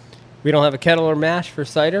 We don't have a kettle or mash for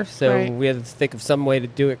cider, so Right. we had to think of some way to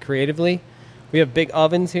do it creatively. We have big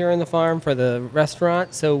ovens here on the farm for the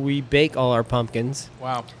restaurant, so we bake all our pumpkins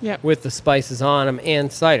Wow. Yep. with the spices on them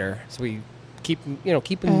and cider. So we keep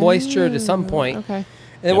them moisture to some point. Okay.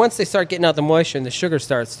 And then once they start getting out the moisture and the sugar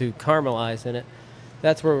starts to caramelize in it,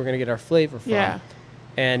 that's where we're going to get our flavor from. Yeah.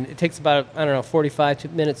 And it takes about,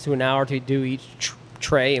 45 minutes to an hour to do each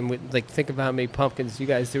tray. And think about how many pumpkins you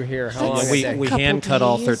guys do here. How long That's- a We, day? we Couple hand cut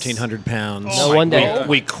all days. 1,300 pounds. No, one day.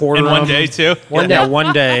 We quarter In one them. day, too? One Yeah, day.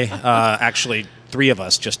 one day. Actually, 3 of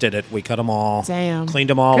us just did it. We cut them all. Damn. Cleaned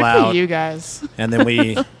them all Good out. for you guys. And then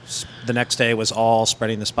the next day was all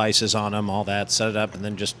spreading the spices on them, all that, set it up, and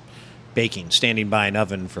then just baking, standing by an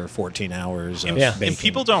oven for 14 hours of Yeah. baking. And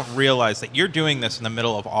people don't realize that you're doing this in the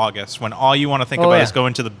middle of August when all you want to think Oh, about yeah. is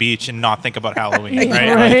going to the beach and not think about Halloween,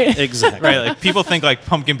 right? Right. Exactly. Right, like people think like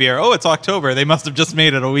pumpkin beer. Oh, it's October. They must have just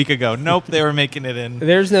made it a week ago. Nope, they were making it in.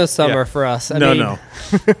 There's no summer Yeah. for us. I No, mean, no.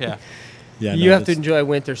 Yeah, Yeah, you no, have to this- enjoy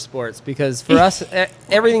winter sports because for us,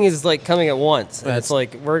 everything is like coming at once. And it's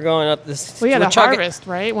like we're going up this. Well, yeah, we're the chugging- harvest,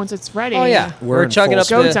 right? Once it's ready. Oh yeah, We're we're in chugging full up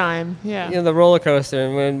Go the, time. Yeah. the roller coaster,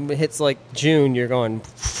 and when it hits like June, you're going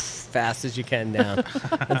fast as you can down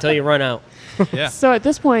until you run out. yeah. So at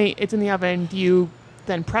this point, it's in the oven. Do you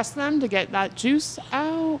then press them to get that juice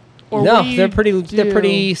out? Or No, what do you they're pretty. do? They're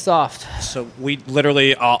pretty soft. So we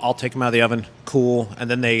literally, I'll take them out of the oven, cool, and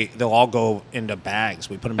then they'll all go into bags.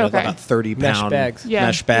 We put them in Okay. about 30 Mesh pound bags. Yeah,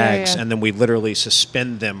 mesh yeah, bags, yeah. and then we literally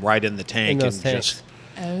suspend them right in the tank those and tanks. just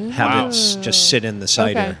Oh. have it just sit in the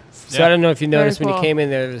cider. Okay. So Yeah. I don't know if you Very noticed when you cool. came in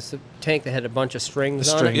there was a tank that had a bunch of strings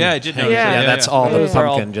The on string it. Yeah, I did hanging- notice that. Yeah, Yeah, that's yeah. all the Those are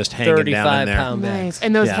all pumpkin just hanging down in 35 there. pound Nice. bags.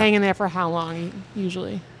 And those Yeah. hang in there for how long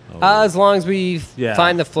usually? As long as we Yeah.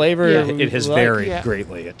 find the flavor, Yeah. we It has like. varied Yeah.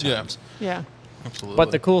 greatly at Yeah. times. Yeah. Absolutely.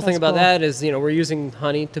 But the cool thing That's about cool. that is, we're using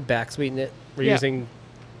honey to back sweeten it. We're Yeah. using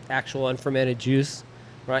actual unfermented juice.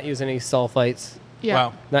 We're not using any sulfites. Yeah.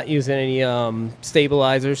 Wow. Not using any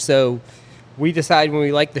stabilizers. So we decide when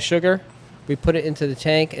we like the sugar, we put it into the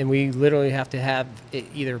tank, and we literally have to have it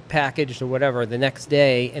either packaged or whatever the next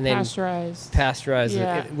day, and then Pasteurized. pasteurize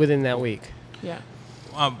Yeah. it within that week. Yeah.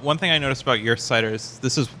 One thing I noticed about your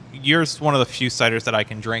ciders, yours one of the few ciders that I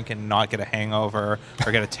can drink and not get a hangover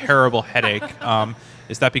or get a terrible headache.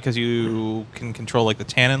 Is that because you can control like the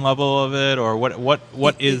tannin level of it, or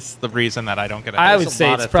what is the reason that I don't get a I headache? would There's a say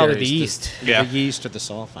lot it's of probably theories. the yeast. Yeah. The yeast or the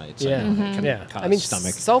sulfites. Yeah, can yeah. cause I mean,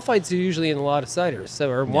 stomach. sulfites are usually in a lot of ciders,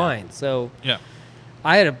 or wine. So Yeah.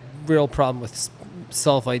 I had a real problem with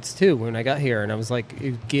sulfites too when I got here, and I was like,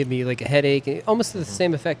 it gave me like a headache, and almost the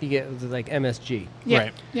same effect you get with like MSG. Yeah.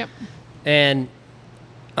 Right. Yep. And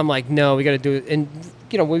I'm like, no, we got to do it. And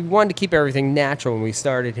we wanted to keep everything natural when we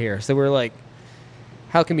started here, so we're like,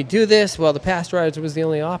 how can we do this? Well, the pasteurizer was the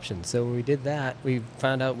only option. So when we did that, we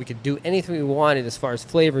found out we could do anything we wanted as far as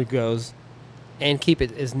flavor goes, and keep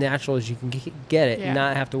it as natural as you can get it, Yeah. and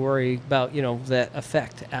not have to worry about that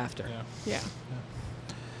effect after. Yeah. Yeah.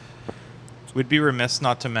 We'd be remiss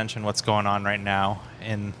not to mention what's going on right now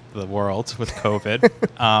in the world with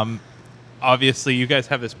COVID. Obviously, you guys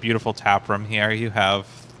have this beautiful tap room here. You have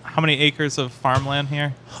how many acres of farmland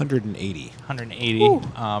here? 180.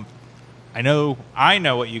 180. I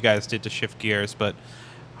know what you guys did to shift gears, but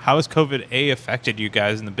how has COVID A affected you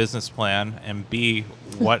guys in the business plan, and B,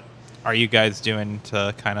 what are you guys doing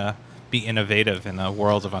to kind of be innovative in a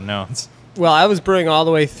world of unknowns? Well, I was brewing all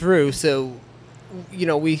the way through, so we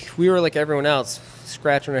were like everyone else,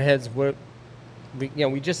 scratching our heads.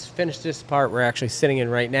 We just finished this part we're actually sitting in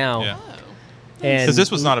right now, Yeah. and Because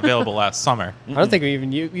this was not available last summer. I don't think we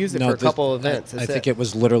even used it for a couple of events. I That's think it. it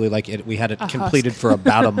was literally like we had it husk. completed for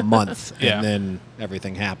about a month, Yeah. and then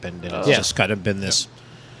everything happened, and it's Yeah. just kind of been this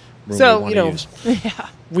room So, we want you to know, use.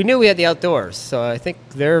 we knew we had the outdoors, so I think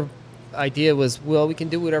their idea was, well, we can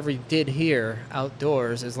do whatever we did here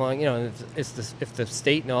outdoors as long, if the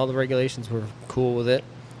state and all the regulations were cool with it,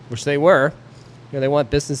 which they were. They want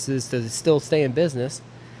businesses to still stay in business.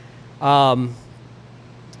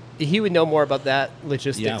 He would know more about that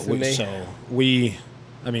logistics than me.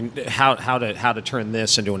 How to turn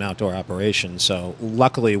this into an outdoor operation. So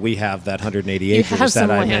luckily we have that 180 You acres have that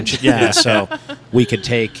some I land. mentioned. Yeah, so we could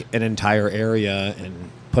take an entire area and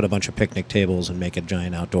put a bunch of picnic tables and make a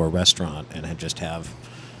giant outdoor restaurant, and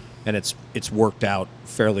it's worked out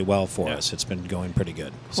fairly well for Yeah. us. It's been going pretty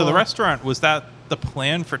good. So the Cool. restaurant, was that the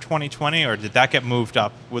plan for 2020, or did that get moved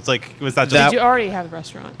up? Was that just Did you already have the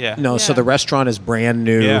restaurant? yeah? No, so Yeah. the restaurant is brand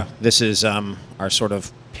new. Yeah. This is our sort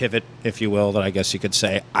of pivot, if you will, that I guess you could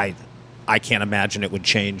say. I can't imagine it would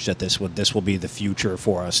change. That this will be the future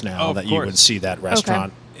for us now. Oh, of that you course. would see that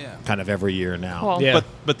restaurant Yeah. kind of every year now. Cool. Yeah.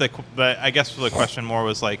 But I guess the question more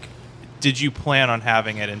was like, Did you plan on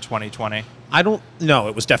having it in 2020? I don't know.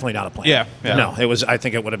 It was definitely not a plan. Yeah, yeah. No, it was. I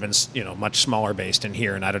think it would have been, much smaller based in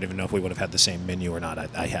here, and I don't even know if we would have had the same menu or not. I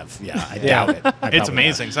doubt it. I It's probably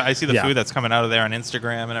amazing. have. So I see the Yeah. food that's coming out of there on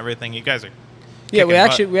Instagram and everything. You guys are. Yeah, we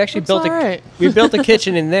kicking actually That's built all right. we built a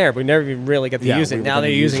kitchen in there, but we never even really got to Yeah, use it. we were Now gonna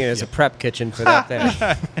they're use using it, it as a yeah. prep kitchen for that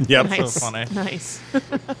there. Yep. Nice. funny. Nice.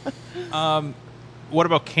 What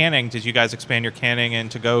about canning? Did you guys expand your canning and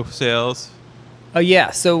to-go sales? Oh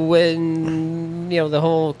yeah. So when the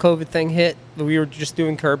whole COVID thing hit, we were just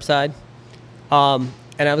doing curbside, and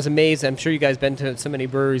I was amazed. I'm sure you guys been to so many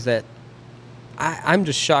breweries that I'm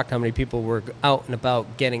just shocked how many people were out and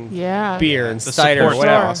about getting Yeah. beer and The cider or support's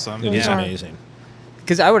whatever. awesome. It is Yeah. amazing.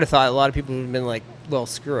 Because I would have thought a lot of people would have been like, "Well,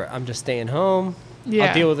 screw it. I'm just staying home. Yeah.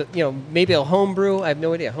 I'll deal with it. Maybe a homebrew. I have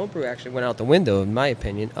no idea. Homebrew actually went out the window, in my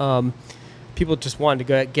opinion. People just wanted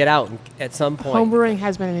to get out and, at some point. Homebrewing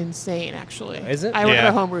has been insane, actually. Is it? I work Yeah. at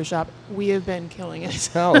a homebrew shop. We have been killing it.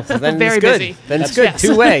 Oh, so then Very it's good. busy. Then it's That's- good.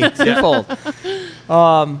 yes. Two-way, twofold.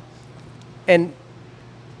 And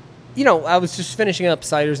I was just finishing up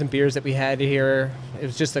ciders and beers that we had here. It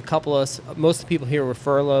was just a couple of us. Most of the people here were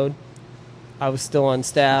furloughed. I was still on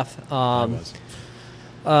staff.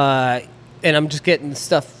 And I'm just getting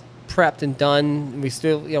stuff prepped and done. We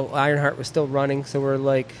still, Ironheart was still running, so we're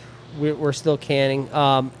like, we're still canning.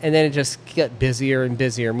 And then it just got busier and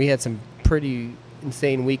busier. And we had some pretty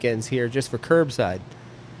insane weekends here just for curbside.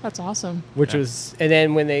 That's awesome. Which was, and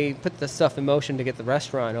then when they put the stuff in motion to get the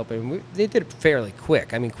restaurant open, they did it fairly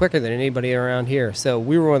quick. I mean, quicker than anybody around here. So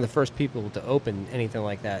we were one of the first people to open anything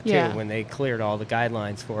like that too, Yeah. when they cleared all the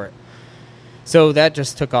guidelines for it. So that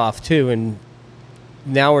just took off too, and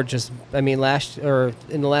now we're just, in the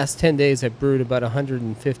last 10 days, I've brewed about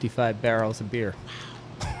 155 barrels of beer.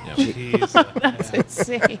 Jeez. That's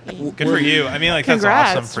insane. Good for you. I mean,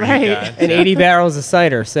 Congrats, that's awesome for right. you guys. And 80 barrels of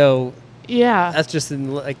cider. So Yeah. that's just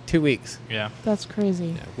in like 2 weeks. Yeah. That's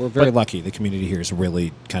crazy. We're very lucky. The community here is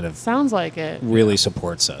really Sounds like it. really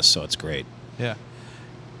supports us, so it's great. Yeah.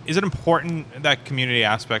 Is it important, that community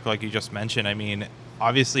aspect, like you just mentioned? I mean,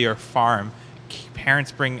 obviously, your farm,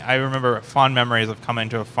 parents bring, I remember fond memories of coming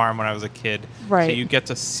to a farm when I was a kid. Right. So you get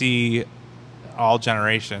to see all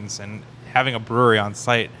generations, and having a brewery on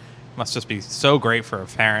site must just be so great for a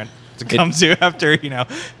parent to come to after, A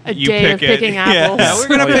you day pick of picking apples. Yeah, we're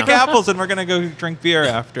going to Oh, pick yeah. apples and we're going to go drink beer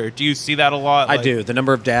after. Do you see that a lot? I Like- do. The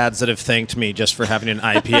number of dads that have thanked me just for having an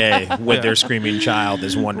IPA with their screaming child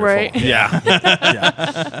is wonderful. Right.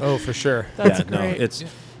 Yeah. Oh, for sure. That's yeah, great. No, it's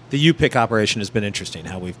the U-Pick operation has been interesting.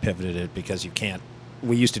 How we've pivoted it because you can't.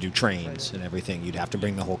 We used to do trains and everything. You'd have to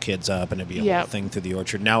bring the whole kids up, and it'd be a Yep. whole thing through the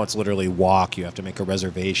orchard. Now it's literally walk. You have to make a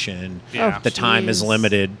reservation. Yeah. The time is Jeez.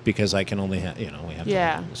 limited because I can only have. We have.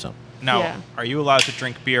 Yeah. So. Now, Yeah. are you allowed to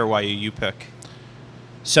drink beer while you pick?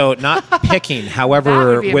 So not picking. That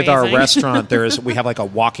However, would be with our amazing. restaurant, we have like a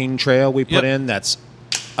walking trail we put Yep. in that's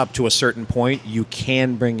up to a certain point. You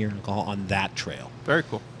can bring your alcohol on that trail. Very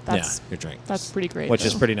cool. That's your drink. that's pretty great. Which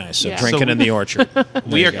is though. pretty nice. So Yeah. drinking So- in the orchard. We are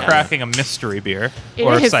There you go. cracking a mystery beer It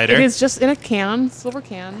or is- cider. It is just in a can, silver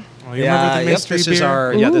can. Oh, you Yeah, remember the yep, mystery This beer? is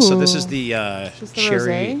our So this is Ooh. the Just the cherry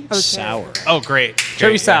rosé? Oh, sour. Oh, great.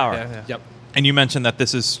 Cherry Great. sour. Yeah, yeah. Yep. And you mentioned that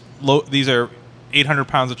this is these are 800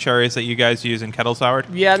 pounds of cherries that you guys use in kettle soured.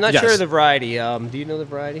 Yeah, I'm not Yes. sure of the variety. Do you know the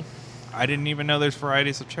variety? I didn't even know there's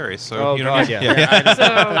varieties of cherries. So Oh, you don't God, need- yeah. So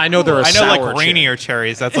I know there are I know sour like rainier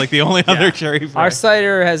cherries. That's like the only other cherry. Our variety.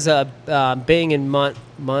 cider has Bing and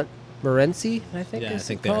Montmorency, I think. Yeah, I is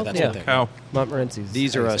think it they're- called? that's yeah. what they're- Oh, Montmorency's.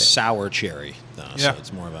 These are how a you say it. sour cherry, though, Yeah. so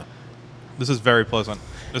it's more of a. this is very pleasant.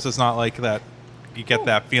 This is not like that. You get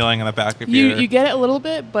that feeling in the back of you your. get it a little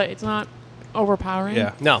bit, but it's not overpowering.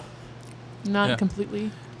 Yeah. No. Not Yeah.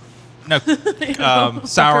 completely. No,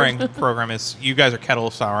 souring program is you guys are kettle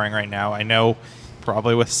souring right now. I know,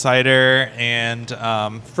 probably with cider and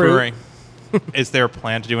brewing. Is there a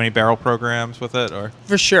plan to do any barrel programs with it, or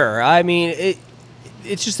For sure. I mean,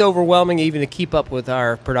 it's just overwhelming even to keep up with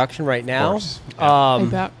our production right now. course. Yeah. I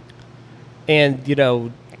bet.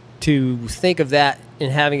 And, to think of that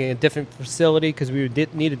and having a different facility, because we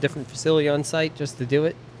would need a different facility on site just to do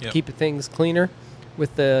it, Yep. keep things cleaner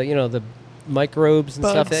with the, the microbes and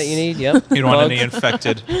stuff that Bugs. you need. Yep. you don't want Bugs. any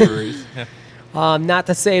infected breweries? Yeah. Not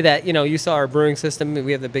to say that, you saw our brewing system.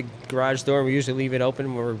 We have the big garage door, and we usually leave it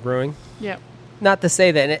open when we're brewing. Yep. Not to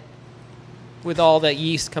say that with all that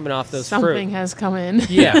yeast coming off those Something fruit. has come in.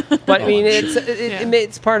 Yeah, but I mean, I'm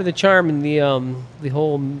it's part of the charm and the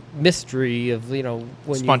whole mystery of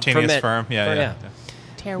when Spontaneous you ferment. firm. Yeah, yeah.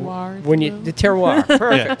 Terroir. if When you you will. the terroir,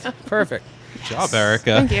 perfect, perfect. Good job,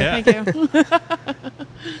 Erica. Thank you. Yeah. Thank you.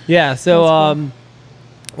 Yeah. So, That's cool.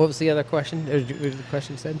 what was the other question? What was the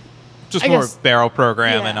question said? Just I more guess- barrel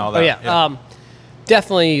program Yeah. and all Oh that. yeah,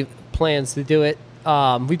 definitely plans to do it.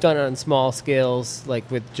 We've done it on small scales, like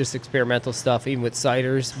with just experimental stuff. Even with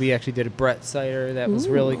ciders, we actually did a Brett cider that was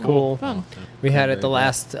really cool. Fun. We had it at the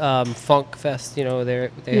last Funk Fest, they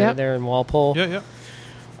had Yep. it there in Walpole. Yeah.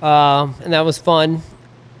 And that was fun.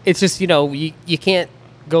 It's just you can't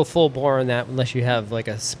go full bore on that unless you have like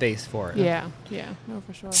a space for it. Yeah, no,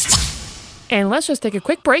 for sure. And let's just take a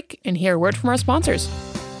quick break and hear a word from our sponsors.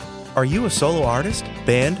 Are you a solo artist,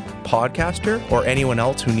 band, podcaster, or anyone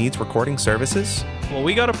else who needs recording services? Well,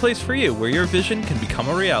 we got a place for you where your vision can become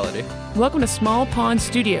a reality. Welcome to Small Pond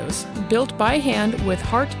Studios, built by hand with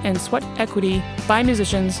heart and sweat equity by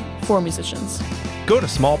musicians for musicians. Go to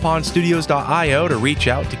smallpondstudios.io to reach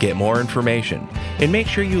out to get more information. And make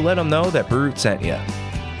sure you let them know that Brute sent you.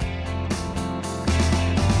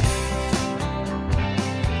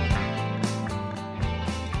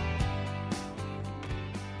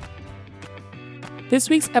 This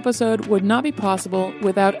week's episode would not be possible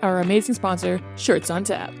without our amazing sponsor, Shirts on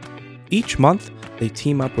Tap. Each month, they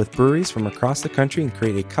team up with breweries from across the country and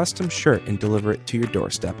create a custom shirt and deliver it to your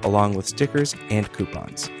doorstep, along with stickers and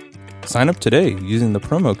coupons. Sign up today using the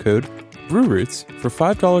promo code BrewRoots for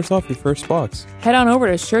 $5 off your first box. Head on over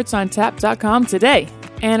to shirtsontap.com today.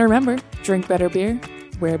 And remember, drink better beer,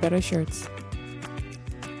 wear better shirts.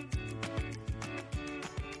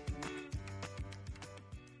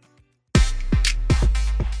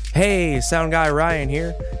 Hey, Sound Guy Ryan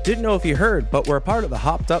here. Didn't know if you heard, but we're a part of the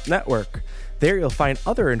Hopped Up Network. There you'll find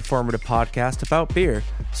other informative podcasts about beer.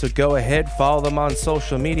 So go ahead, follow them on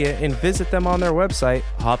social media, and visit them on their website,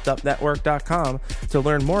 hoppedupnetwork.com, to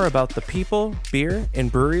learn more about the people, beer,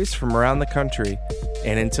 and breweries from around the country.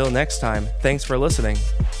 And until next time, thanks for listening.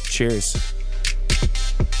 Cheers.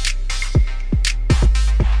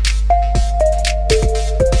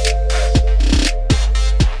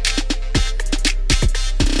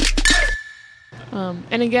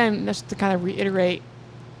 And again, just to kind of reiterate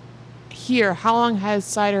here, how long has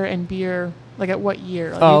cider and beer, like at what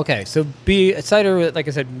year? Like Okay. So cider, like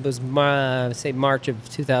I said, was March of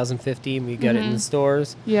 2015. We got it in the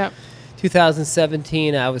stores. Yep.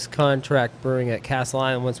 2017, I was contract brewing at Castle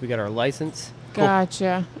Island once we got our license.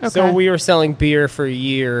 Gotcha. Okay. So we were selling beer for a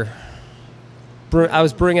year. I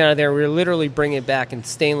was brewing out of there. We were literally bringing it back in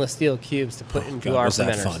stainless steel cubes to put into God, our was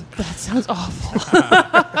that fermenters. fun? That sounds awful.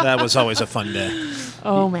 That was always a fun day.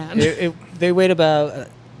 Oh, man. They weighed about,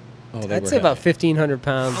 They I'd were say about heavy. 1,500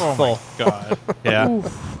 pounds Oh full. my god. Yeah.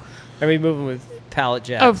 And we move them with pallet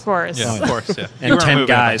jacks. Of course. Yeah, of course. Yeah. You And weren't 10 moving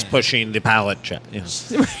guys it. pushing the pallet check.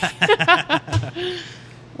 Yes.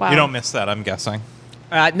 Wow. You don't miss that, I'm guessing.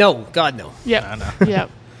 No, God, no. Yep. I know.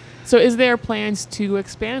 Yep. So is there plans to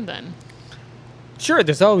expand then? Sure,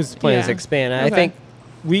 there's always plans to Yeah. expand. I Okay. think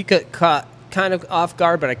we got caught kind of off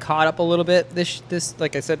guard, but I caught up a little bit. This,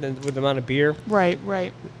 like I said, with the amount of beer Right.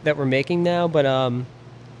 that we're making now. But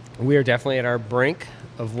we are definitely at our brink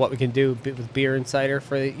of what we can do with beer and cider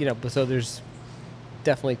for So there's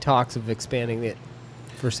definitely talks of expanding it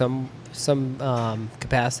for some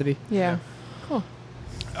capacity. Yeah. Cool.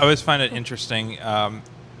 I always find it interesting.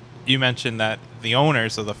 You mentioned that the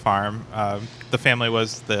owners of the farm, the family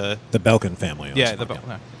was the The Belkin family. yeah the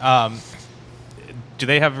do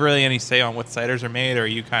they have really any say on what ciders are made, or are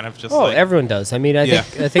you kind of just Oh, like everyone does. I mean, I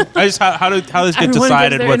think I just how does get Everyone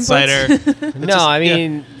decided gives what their cider? no. I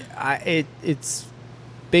mean, it's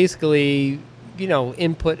basically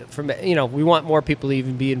input from we want more people to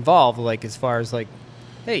even be involved. Like as far as like,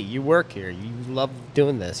 hey, you work here, you love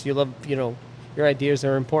doing this, you love your ideas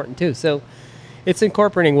are important too. So it's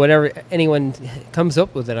incorporating whatever anyone comes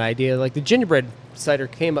up with an idea. Like the gingerbread cider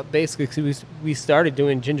came up basically because we started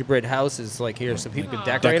doing gingerbread houses like here so people could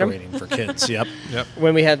decorate them Decorating for kids. Yep.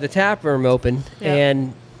 when we had the tap room open, Yeah.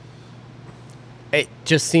 and it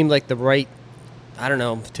just seemed like the right, I don't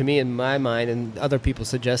know, to me in my mind, and other people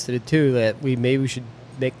suggested it too, that we should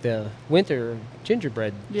make the winter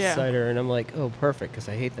gingerbread Yeah. cider, and I'm like, oh, perfect, because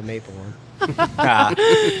I hate the maple one.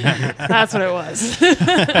 That's what it was.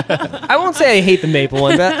 I won't say I hate the maple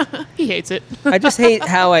one, but He hates it. I just hate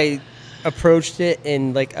how I approached it,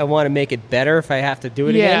 and like I want to make it better if I have to do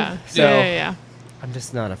it Yeah. again. So Yeah. I'm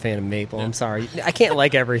just not a fan of maple. I'm sorry, I can't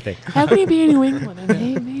like everything. How can you be in New England and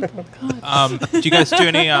hate maple? God. Do you guys do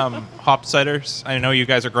any hop ciders? I know you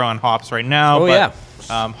guys are growing hops right now. Oh, but,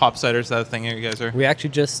 hop ciders, that thing you guys are. We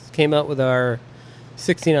actually just came out with our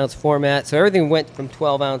 16-ounce format, so everything went from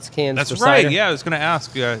 12-ounce cans. That's for right. cider. Yeah, I was going to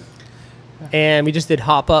ask. And we just did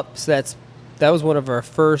hop up. So that was one of our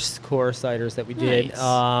first core ciders that we did.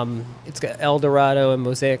 Nice. It's got El Dorado and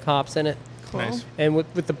Mosaic hops in it, Cool. Nice. and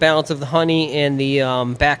with the balance of the honey and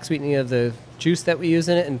the back sweetening of the juice that we use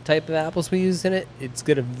in it and the type of apples we use in it, it's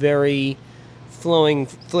got a very flowing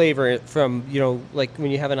flavor from, like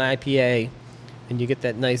when you have an IPA and you get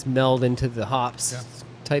that nice meld into the hops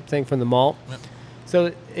type thing from the malt. Yep.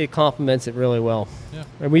 So it complements it really well. Yeah.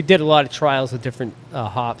 And we did a lot of trials with different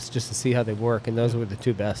hops just to see how they work, and those were the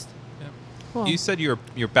two best. Cool. You said you're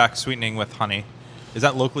back sweetening with honey. Is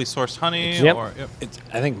that locally sourced honey? Yep. Or,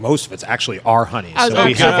 I think most of it's actually our honey. I was So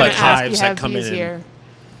we actually have gonna like ask, hives you that have come bees in here.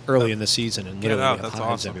 early in the season, and Get literally out, we have that's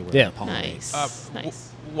hives awesome. everywhere. Yeah. that pollinate.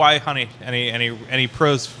 Nice. why honey? Any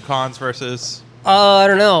pros, cons versus? I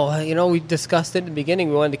don't know. We discussed it in the beginning.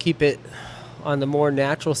 We wanted to keep it on the more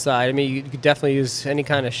natural side. I mean, you could definitely use any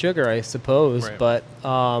kind of sugar, I suppose. Right. But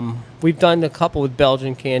we've done a couple with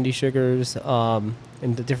Belgian candy sugars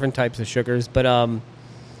and the different types of sugars. But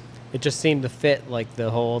it just seemed to fit like the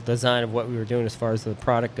whole design of what we were doing as far as the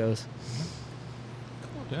product goes.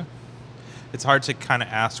 Yeah. It's hard to kind of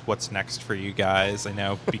ask what's next for you guys. I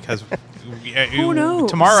know because Who knows?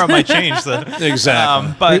 Tomorrow might change.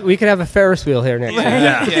 Exactly. But We could have a Ferris wheel here next time.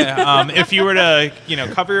 yeah. If you were to,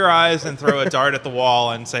 cover your eyes and throw a dart at the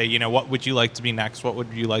wall and say, what would you like to be next? What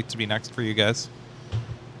would you like to be next for you guys?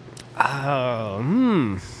 I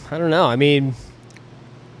don't know. I mean,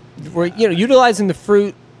 we're utilizing the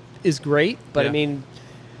fruit is great, but Yeah. I mean,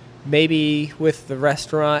 maybe with the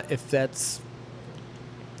restaurant, if that's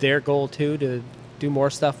their goal too, to do more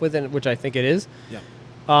stuff with it, which I think it is. Yeah.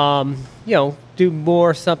 Do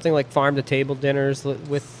more something like farm to table dinners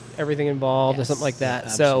with everything involved or something like that.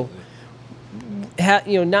 Absolutely.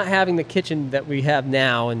 So, not having the kitchen that we have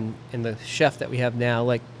now and the chef that we have now,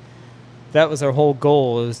 like that was our whole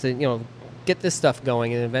goal, is to get this stuff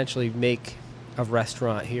going and eventually make a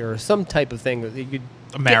restaurant here or some type of thing that you could.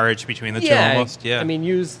 A marriage between the two Yeah, almost. Yeah. I mean,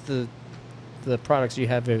 use the products you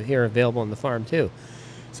have here available on the farm too.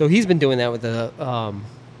 So he's been doing that with the.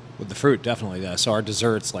 With the fruit, definitely. Yeah. So our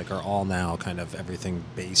desserts are all now kind of everything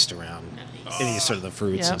based around any sort of the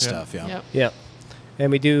fruits Yep. and stuff. Yeah. Yep. Yep.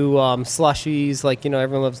 And we do slushies, like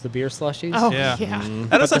everyone loves the beer slushies. Oh, Yeah. yeah.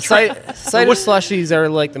 That is But a the cider slushies are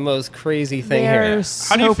like the most crazy thing They're here. so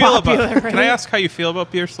How do you feel popular, about? right? Can I ask how you feel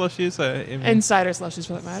about beer slushies? And cider slushies,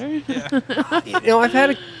 for that matter. I've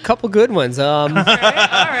had a couple good ones. All right.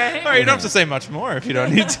 All right, you don't have to say much more if you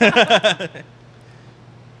don't need to.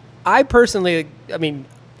 I personally, I'm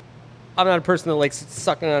not a person that likes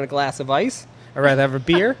sucking on a glass of ice. I'd rather have a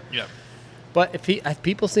beer. Yeah. But if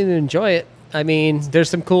people seem to enjoy it, there's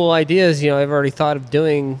some cool ideas, I've already thought of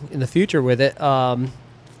doing in the future with it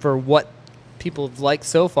for what people have liked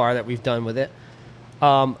so far that we've done with it.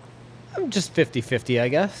 I'm just 50-50, I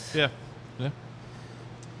guess. Yeah. Yeah.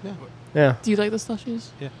 Yeah. Do you like the slushies?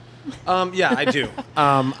 Yeah. Yeah, I do.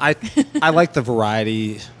 I like the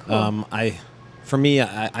variety. For me,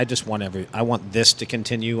 I just want I want this to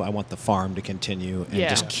continue. I want the farm to continue and Yeah.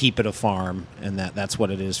 just keep it a farm, and that's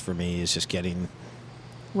what it is for me. Is just getting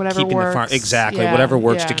Whatever keeping works. the farm exactly Yeah, whatever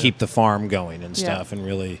works to yeah. keep the farm going and Yeah. stuff, and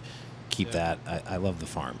really keep that. I love the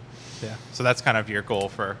farm. Yeah. So that's kind of your goal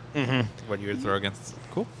for what you would throw against.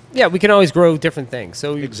 Cool. Yeah, we can always grow different things.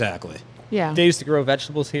 So Exactly. Yeah. they used to grow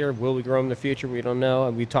vegetables here. Will we grow them in the future? We don't know.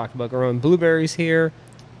 And we talked about growing blueberries here,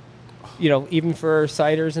 even for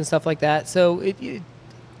ciders and stuff like that. So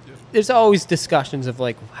there's always discussions of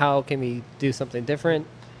how can we do something different?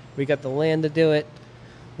 We got the land to do it.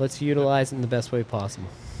 Let's utilize it in the best way possible.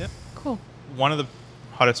 Cool. One of the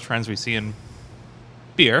hottest trends we see in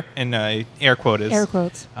beer, in air quote, is Air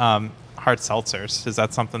quotes. hard seltzers. Is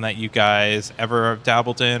that something that you guys ever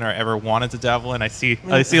dabbled in or ever wanted to dabble in? I see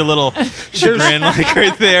a little chagrin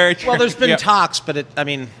right there. Well, there's been Yeah. talks, but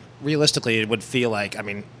realistically, it would feel like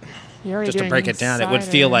You're already just to doing break it down, it would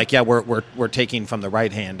feel cider. like we're taking from the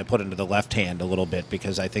right hand to put into the left hand a little bit,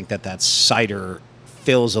 because I think that cider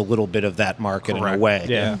fills a little bit of that market in a Correct. way.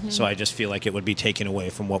 Yeah. So I just feel like it would be taken away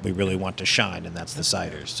from what we really want to shine, and that's the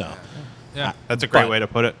ciders. So Yeah, that's a great But- way to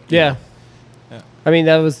put it. Yeah. Yeah.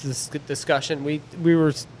 That was this good discussion. We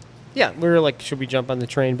were like, should we jump on the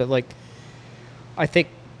train? But I think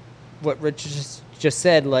what Rich just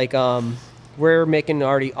said, we're making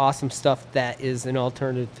already awesome stuff that is an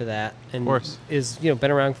alternative to that, and course. is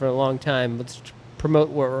been around for a long time. Let's promote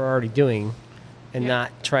what we're already doing, and Yeah.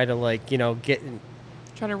 not try to get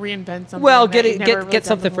Trying to reinvent something. well that get you've it never get really get done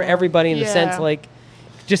something for before. everybody in the Yeah. sense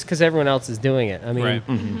just because everyone else is doing it. I mean, Right.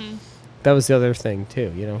 that was the other thing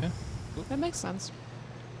too. That makes sense.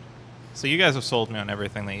 So you guys have sold me on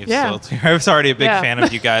everything that you've Yeah. sold. I was already a big Yeah. fan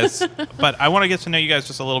of you guys, but I want to get to know you guys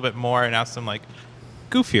just a little bit more and ask some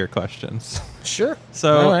goofier questions. Sure.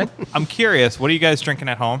 So All right. I'm curious, what are you guys drinking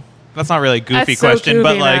at home? That's not really a goofy That's so question,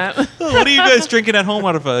 but goofy, like, Matt. what are you guys drinking at home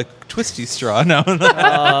out of a twisty straw? No.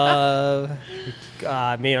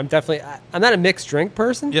 I mean, I'm not a mixed drink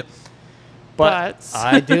person. Yep. But But-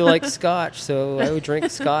 I do like scotch, so I would drink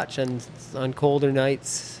scotch on colder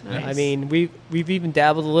nights. Nice. I mean, we've even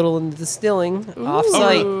dabbled a little in distilling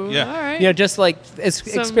off-site. Ooh, Yeah. All right. You know, just like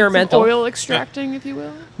Some experimental. oil extracting, if you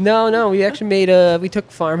will. No, we actually we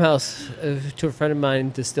took farmhouse to a friend of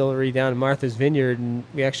mine distillery down in Martha's Vineyard, and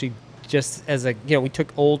we actually just we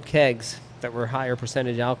took old kegs that were higher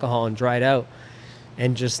percentage alcohol and dried out,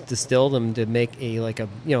 and just distilled them to make a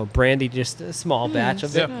brandy, just a small batch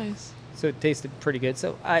of it. Nice. So it tasted pretty good.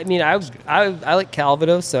 So I mean, I like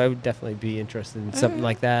Calvados, so I would definitely be interested in something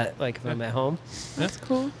like that. Like if I'm at home. That's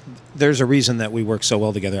cool. There's a reason that we work so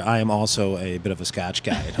well together. I am also a bit of a Scotch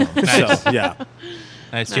guy at home. Nice. So yeah,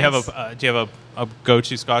 Nice. Do you have a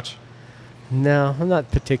go-to scotch? No, I'm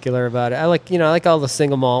not particular about it. I like all the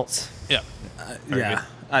single malts. Yeah. Very yeah. good.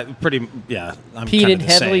 I'm Peated, kinda the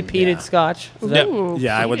heavily same, peated yeah. Scotch. Is that- Ooh,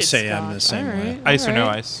 Yeah, I would peated say I'm the scotch. same All way. right, Ice all or no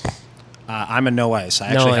right. ice? I'm a no ice. I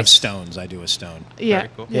No actually have ice. stones. I do a stone. Yeah. Very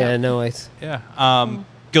cool. Yeah, no ice. Yeah.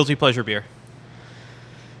 Guilty pleasure beer.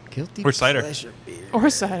 Guilty Or cider. pleasure beer. Or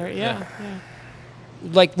cider. Yeah.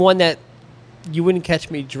 Like one that you wouldn't catch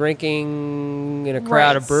me drinking in a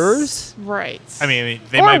crowd of Right. brewers. Right. I mean,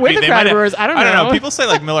 they Or might with be. a They crowd might of brewers, I don't know. know. People say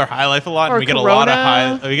like Miller High Life a lot, and Or we get a lot of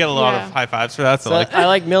Corona. we get a lot Yeah. of high fives for that. So, So like, I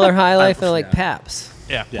like Miller High Life and I like Yeah. Paps.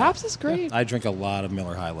 yeah. Pops is great. I drink a lot of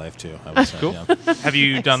Miller High Life too. I would say. Cool. Yeah. Have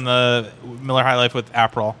you done the Miller High Life with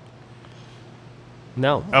Aperol?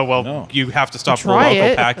 No. Oh well, No. you have to stop for a Try local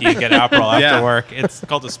it. packy and get Aperol Yeah. after work. It's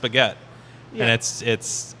called a spaghetti, Yeah. and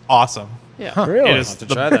it's awesome. Yeah. Really? It I'll is have to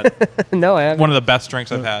the- try that. No, I haven't. one of the best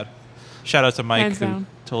drinks I've had. Shout out to Mike Hands who down.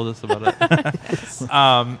 told us about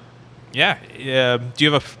it. Yeah. Do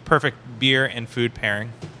you have a perfect beer and food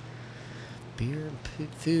pairing? Beer and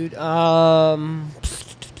food.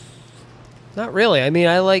 Not really. I mean,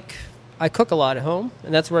 I cook a lot at home,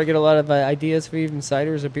 and that's where I get a lot of ideas for even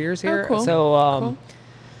ciders or beers here. cool. So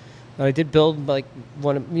I did build like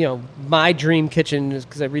one of my dream kitchen is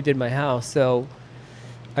because I redid my house. So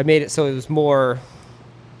I made it so it was more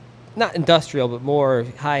not industrial, but more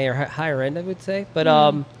higher end, I would say. But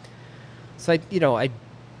so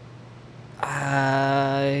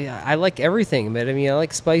I like everything, but I mean, I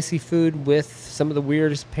like spicy food with some of the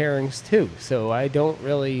weirdest pairings too. So I don't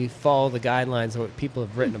really follow the guidelines of what people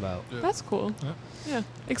have written about. That's cool. Yeah.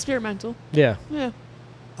 Experimental. Yeah. Yeah.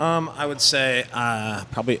 I would say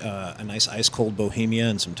probably a nice ice cold Bohemia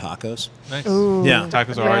and some tacos. Nice. Ooh. Yeah.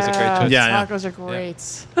 Tacos are always a great choice. Yeah. Tacos are great.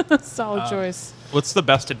 Solid choice. What's the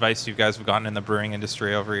best advice you guys have gotten in the brewing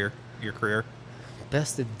industry over your career?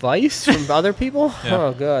 Best advice from other people? Yeah.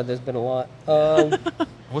 Oh god, there's been a lot.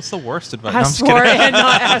 What's the worst advice? Ask No, I'm for just it kidding. and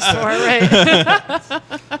not ask for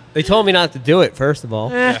it, right? They told me not to do it. First of all,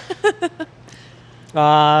 Yeah.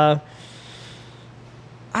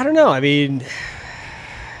 I don't know. I mean,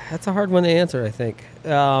 that's a hard one to answer. I think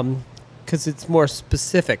because it's more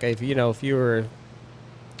specific. If you were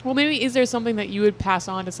Well, maybe is there something that you would pass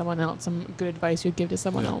on to someone else? Some good advice you'd give to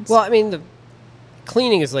someone else? well, I mean the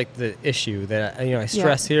cleaning is like the issue that I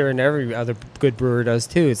stress here, and every other good brewer does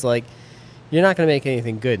too. It's like you're not going to make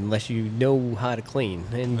anything good unless you know how to clean,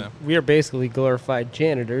 and Yeah. we are basically glorified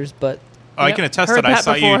janitors. But Oh, I Yep. can attest Heard that I that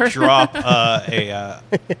saw you before. drop a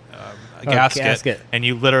gasket, and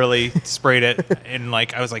you literally sprayed it, and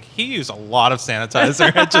like I was like, he used a lot of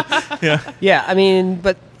sanitizer. Yeah. yeah, I mean,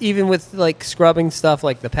 but even with like scrubbing stuff,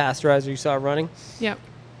 like the pasteurizer you saw running, Yep.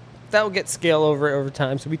 that will get scale over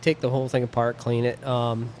time. So we take the whole thing apart, clean it,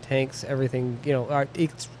 tanks, everything.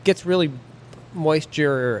 It gets really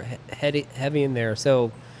moisture heavy in there.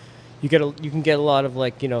 So you can get a lot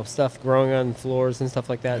of stuff growing on floors and stuff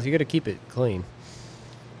like that. So you got to keep it clean.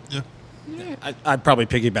 I'd probably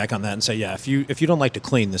piggyback on that and say, yeah, if you don't like to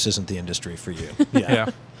clean, this isn't the industry for you. Yeah.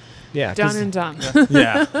 Yeah, Done and done.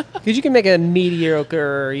 Yeah. because you can make a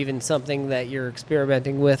mediocre or even something that you're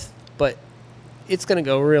experimenting with, but it's going to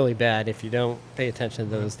go really bad if you don't pay attention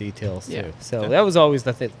to those details too. Yeah. So that was always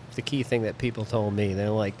the key thing that people told me. They're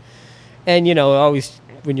like, and always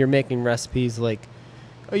when you're making recipes, like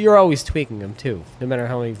you're always tweaking them too, no matter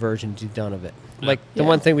how many versions you've done of it. Like the Yeah.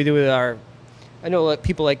 one thing we do with I know like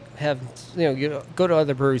people have you go to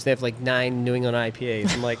other breweries, they have like 9 New England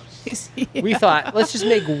IPAs. I'm like, we thought let's just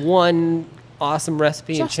make one awesome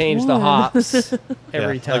recipe and Just change the one. hops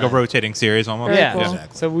every Yeah, time. like a rotating series almost. Very Yeah, cool.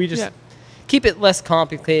 Exactly. so we just Yeah. keep it less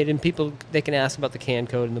complicated, and people they can ask about the can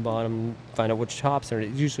code in the bottom, and find out which hops are.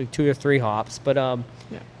 It's usually 2 or 3 hops, but it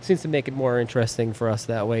seems to make it more interesting for us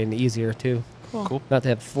that way and easier too. Cool. Not to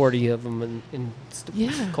have 40 of them in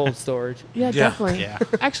Yeah. cold storage. Yeah, definitely. Yeah.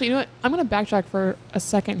 Actually, you know what? I'm going to backtrack for a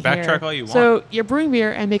second here. Backtrack all you want. So you're brewing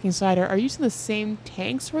beer and making cider. Are you using the same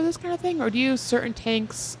tanks for this kind of thing, or do you use certain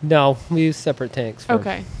tanks? No, we use separate tanks. For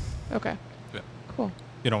Okay. Yeah. Cool.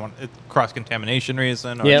 You don't want cross contamination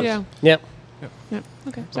reason. Or Yep. Yeah. Yep. Yep.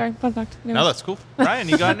 Okay. Sorry. Fun fact. No, Anyways. that's cool. Ryan,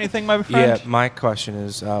 you got anything, my friend? Yeah, my question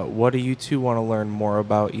is, what do you two want to learn more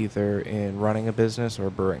about, either in running a business or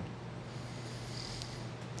brewing?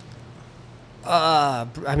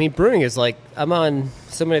 I mean, brewing is like I'm on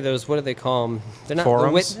so many of those. What do they call them? They're not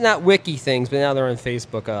Forums? not wiki things, but now they're on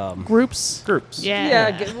Facebook. Groups.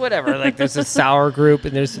 Yeah, whatever. Like there's a sour group,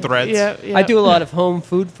 and there's Threads. Yeah. Yeah. I do a lot of home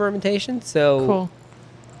food fermentation, so Cool.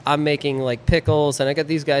 I'm making like pickles, and I got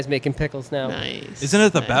these guys making pickles now. Nice. Isn't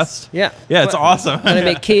it the Nice. best? Yeah, Yeah, it's But- awesome. And I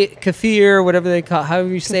make kefir, whatever they call, however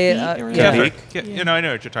you say it. Kefir, Yeah. right? Yeah, Yeah. You know, I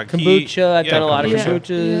know what you're talking. Kombucha. I've done a lot of kombucha.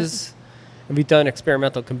 kombuchas. And we've done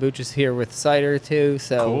experimental kombuchas here with cider too.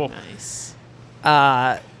 So, Cool. Nice.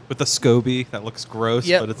 With the SCOBY, that looks gross,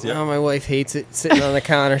 yep. but it's Oh, my wife hates it sitting on the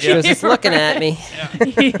counter. She was just looking at me.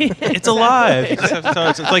 it's alive. You just have to tell her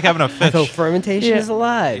it's like having a I go, fish. fermentation Yeah. is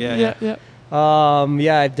alive. Yeah. Yeah.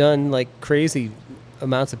 Yeah, I've done like crazy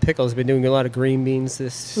amounts of pickles. I've been doing a lot of green beans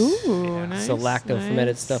this. Ooh, nice. So lacto fermented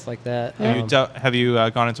nice. stuff like that. Yeah. Have you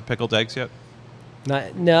gone into pickled eggs yet?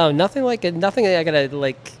 Nothing like it. Nothing that I gotta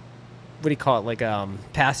like. What do you call it? Like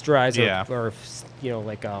pasteurize or, Yeah. or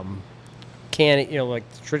like canning. Like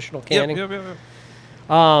traditional canning. Yep.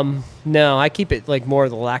 No, I keep it like more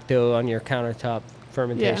of the lacto on your countertop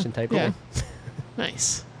fermentation type Yeah. of thing.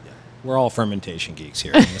 Nice. We're all fermentation geeks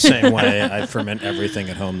here. In the same way, I ferment everything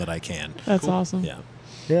at home that I can. That's awesome. Yeah.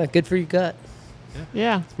 Yeah, good for your gut.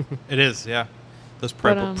 Yeah. It is, yeah. Those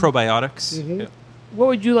But, probiotics. Mhm. Yeah. What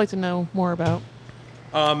would you like to know more about?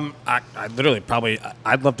 I literally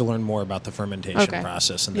I'd love to learn more about the fermentation Okay.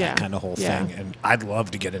 process and Yeah. that kind of whole Yeah. thing. And I'd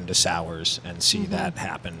love to get into sours and see Mm-hmm. that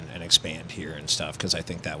happen and expand here and stuff, because I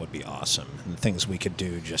think that would be awesome. And things we could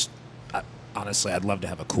do honestly, I'd love to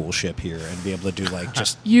have a cool ship here and be able to do like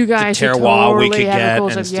just You guys the should terroir we totally could have a get. cool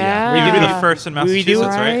and ship. st- Yeah. We'd be Yeah. the first in We do, Massachusetts,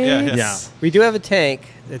 right? Yeah. Right? Yeah. We do have a tank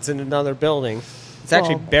that's in another building. It's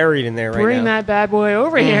actually Well, buried in there right Bring now. that bad boy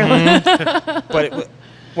over here. But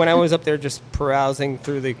when I was up there just perusing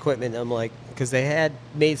through the equipment, I'm like, because they had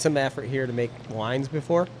made some effort here to make wines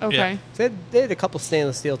before. Okay. So they had a couple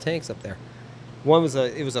stainless steel tanks up there. One was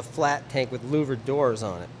it was a flat tank with louvered doors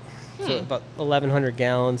on it. So about 1,100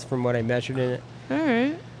 gallons from what I measured in it. All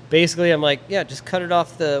right. Basically, I'm like, yeah, just cut it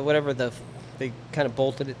off they kind of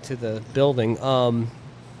bolted it to the building, and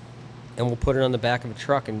we'll put it on the back of a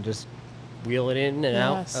truck and just wheel it in and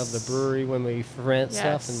out of the Yes. brewery when we ferment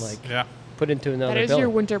stuff and Yes. like Yeah. put it into another That is building. your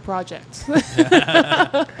winter project.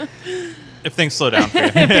 If things slow down for you.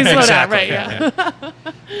 Please slow down, Exactly, right? Yeah.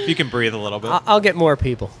 If you can breathe a little bit. I'll get more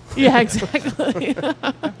people. Yeah, exactly.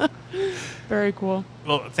 Very cool.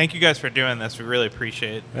 Well, thank you guys for doing this. We really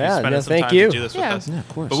appreciate you Yeah, spending no, some thank time you. to do this Yeah. with us. Yeah, of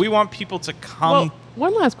course. But we want people to come. Well,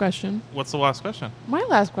 one last question. What's the last question? My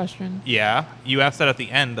last question. Yeah, you asked that at the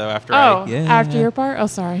end though. After Oh, Yeah. after your part? Oh,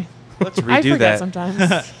 sorry. Let's I redo forget that.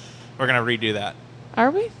 sometimes. we're gonna redo that. Are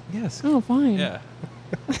we? Yes. Oh, fine. Yeah.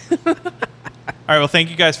 All right. Well, thank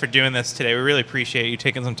you guys for doing this today. We really appreciate you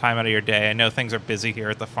taking some time out of your day. I know things are busy here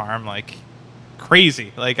at the farm, like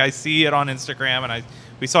crazy. Like I see it on Instagram, and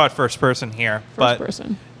we saw it first person here, First but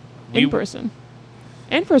person. we- In person.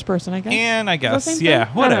 And first person, I guess. and I Is that guess the same yeah,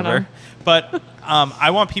 thing? I don't whatever. know. But I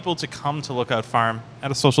want people to come to Lookout Farm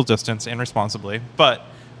at a social distance and responsibly. But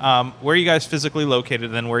where are you guys physically located?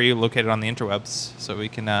 And then where are you located on the interwebs so we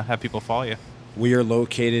can have people follow you? We are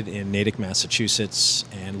located in Natick, Massachusetts,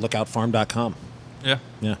 and lookoutfarm.com. Yeah.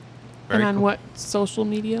 Yeah. Very And on cool. what social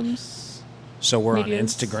mediums? So we're Medias.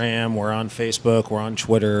 on Instagram, we're on Facebook, we're on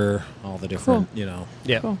Twitter, all the different,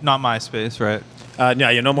 Yeah. Cool. Not MySpace, right?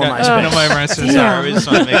 no more Yeah, MySpace. no, MySpace. Damn. Sorry, we just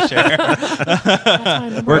want to make sure. That's my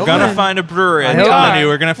number We're gonna one. find a brewery. I'm hope telling not. you,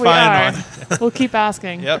 we're gonna We find are. one. We'll keep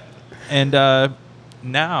asking. Yep. And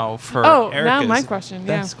now for Oh, now Erica's my question, yeah.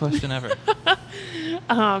 best question ever.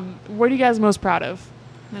 What are you guys most proud of?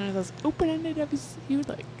 None of those open-ended episodes you would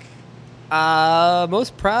like.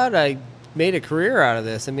 Most proud I made a career out of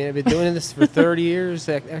this. I mean, I've been doing this for 30 years.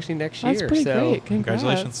 Actually, next That's year. pretty so great. Congrats.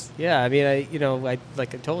 Congratulations. yeah, I mean, I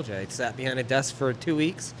like I told you, I sat behind a desk for 2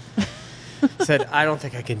 weeks. Said I don't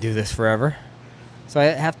think I can do this forever. So I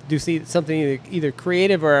have to do something either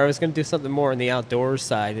creative, or I was going to do something more on the outdoors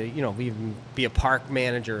side. Even be a park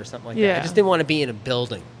manager or something like that. Yeah. I just didn't want to be in a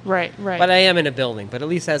building. Right, right. But I am in a building, but at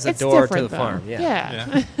least has a it's door to different, the though. farm.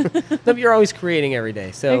 Yeah. Yeah. But you're always creating every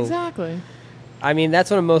day. So Exactly. I mean, that's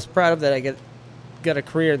what I'm most proud of, that I get got a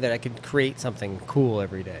career that I could create something cool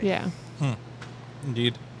every day. Yeah.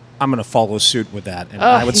 Indeed. I'm going to follow suit with that, and Oh,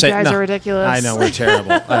 I would you say guys are ridiculous. I know we're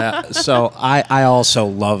terrible. So I also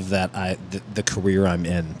love that the career I'm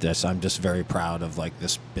in. I'm just very proud of like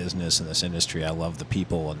this business and this industry. I love the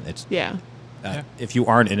people, and it's Yeah. If you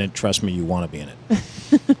aren't in it, trust me, you want to be in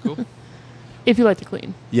it. Cool. If you like to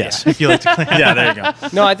clean. Yes. If you like to clean. Yeah, there you go.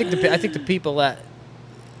 No, I think the people that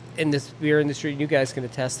in this beer industry, you guys can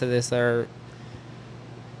attest to this, are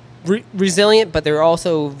resilient, but they're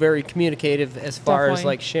also very communicative as far as Definitely.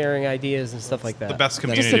 like sharing ideas and stuff like that. The best Just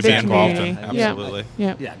community a to be big involved in. community. Yeah. Absolutely.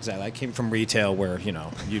 Yeah. Yeah, exactly. I came from retail where,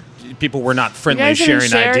 people were not friendly guys didn't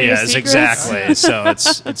sharing share your ideas. secrets? Exactly. So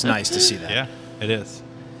it's nice to see that. Yeah, it is.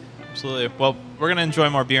 Absolutely. Well, we're going to enjoy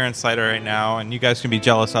more beer and cider right now, and you guys can be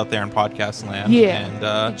jealous out there in podcast land. Yeah. And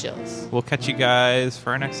I'm jealous. we'll catch you guys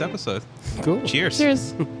for our next episode. Cool. Cheers.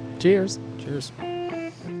 Cheers. Cheers. Cheers.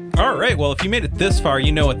 All right. Well, if you made it this far,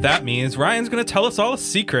 you know what that means. Ryan's going to tell us all a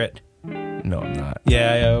secret. No, I'm not.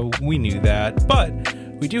 Yeah, we knew that. But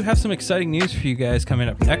we do have some exciting news for you guys coming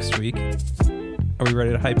up next week. Are we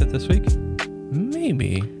ready to hype it this week?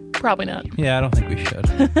 Maybe. Probably not. Yeah, I don't think we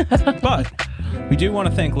should. But we do want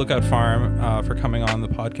to thank Lookout Farm for coming on the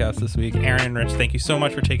podcast this week. Aaron and Rich, thank you so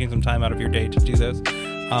much for taking some time out of your day to do this.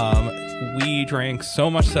 We drank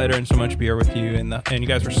so much cider and so much beer with you, and you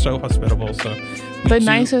guys were so hospitable. So The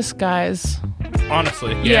nicest guys.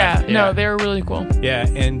 honestly, Yeah. No, they're really cool. yeah,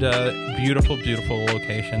 and beautiful, beautiful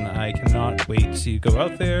location. I cannot wait to go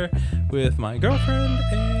out there with my girlfriend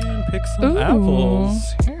and pick some Ooh. apples.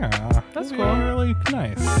 Yeah, That's it'll be cool. really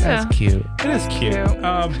nice. Yeah. That's cute. It is cute. Cute.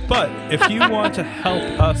 But if you want to help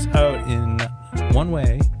us out in one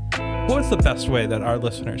way, what is the best way that our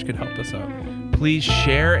listeners could help us out? Please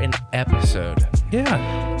share an episode.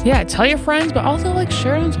 Yeah. Yeah, tell your friends, but also like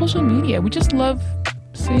share it on social media. We just love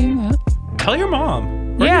seeing that. Tell your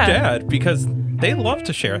mom or Yeah. your dad, because they love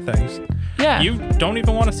to share things. Yeah. You don't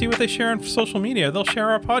even want to see what they share on social media. They'll share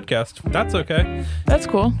our podcast. That's okay. That's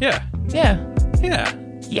cool. Yeah. Yeah. Yeah.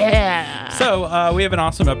 Yeah. So we have an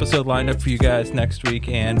awesome episode lined up for you guys next week,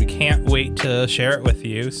 and we can't wait to share it with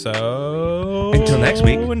you. So Until next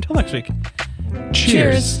week. Until next week.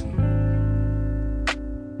 Cheers.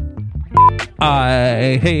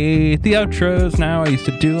 I hate the outros now. I used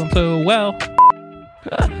to do them so well.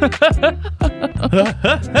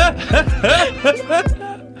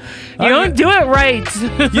 You don't do it right.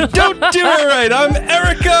 You don't do it right. I'm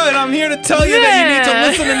Erica, and I'm here to tell you that you need to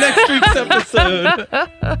listen to next week's episode.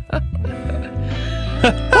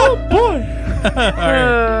 Oh boy. All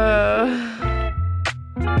right.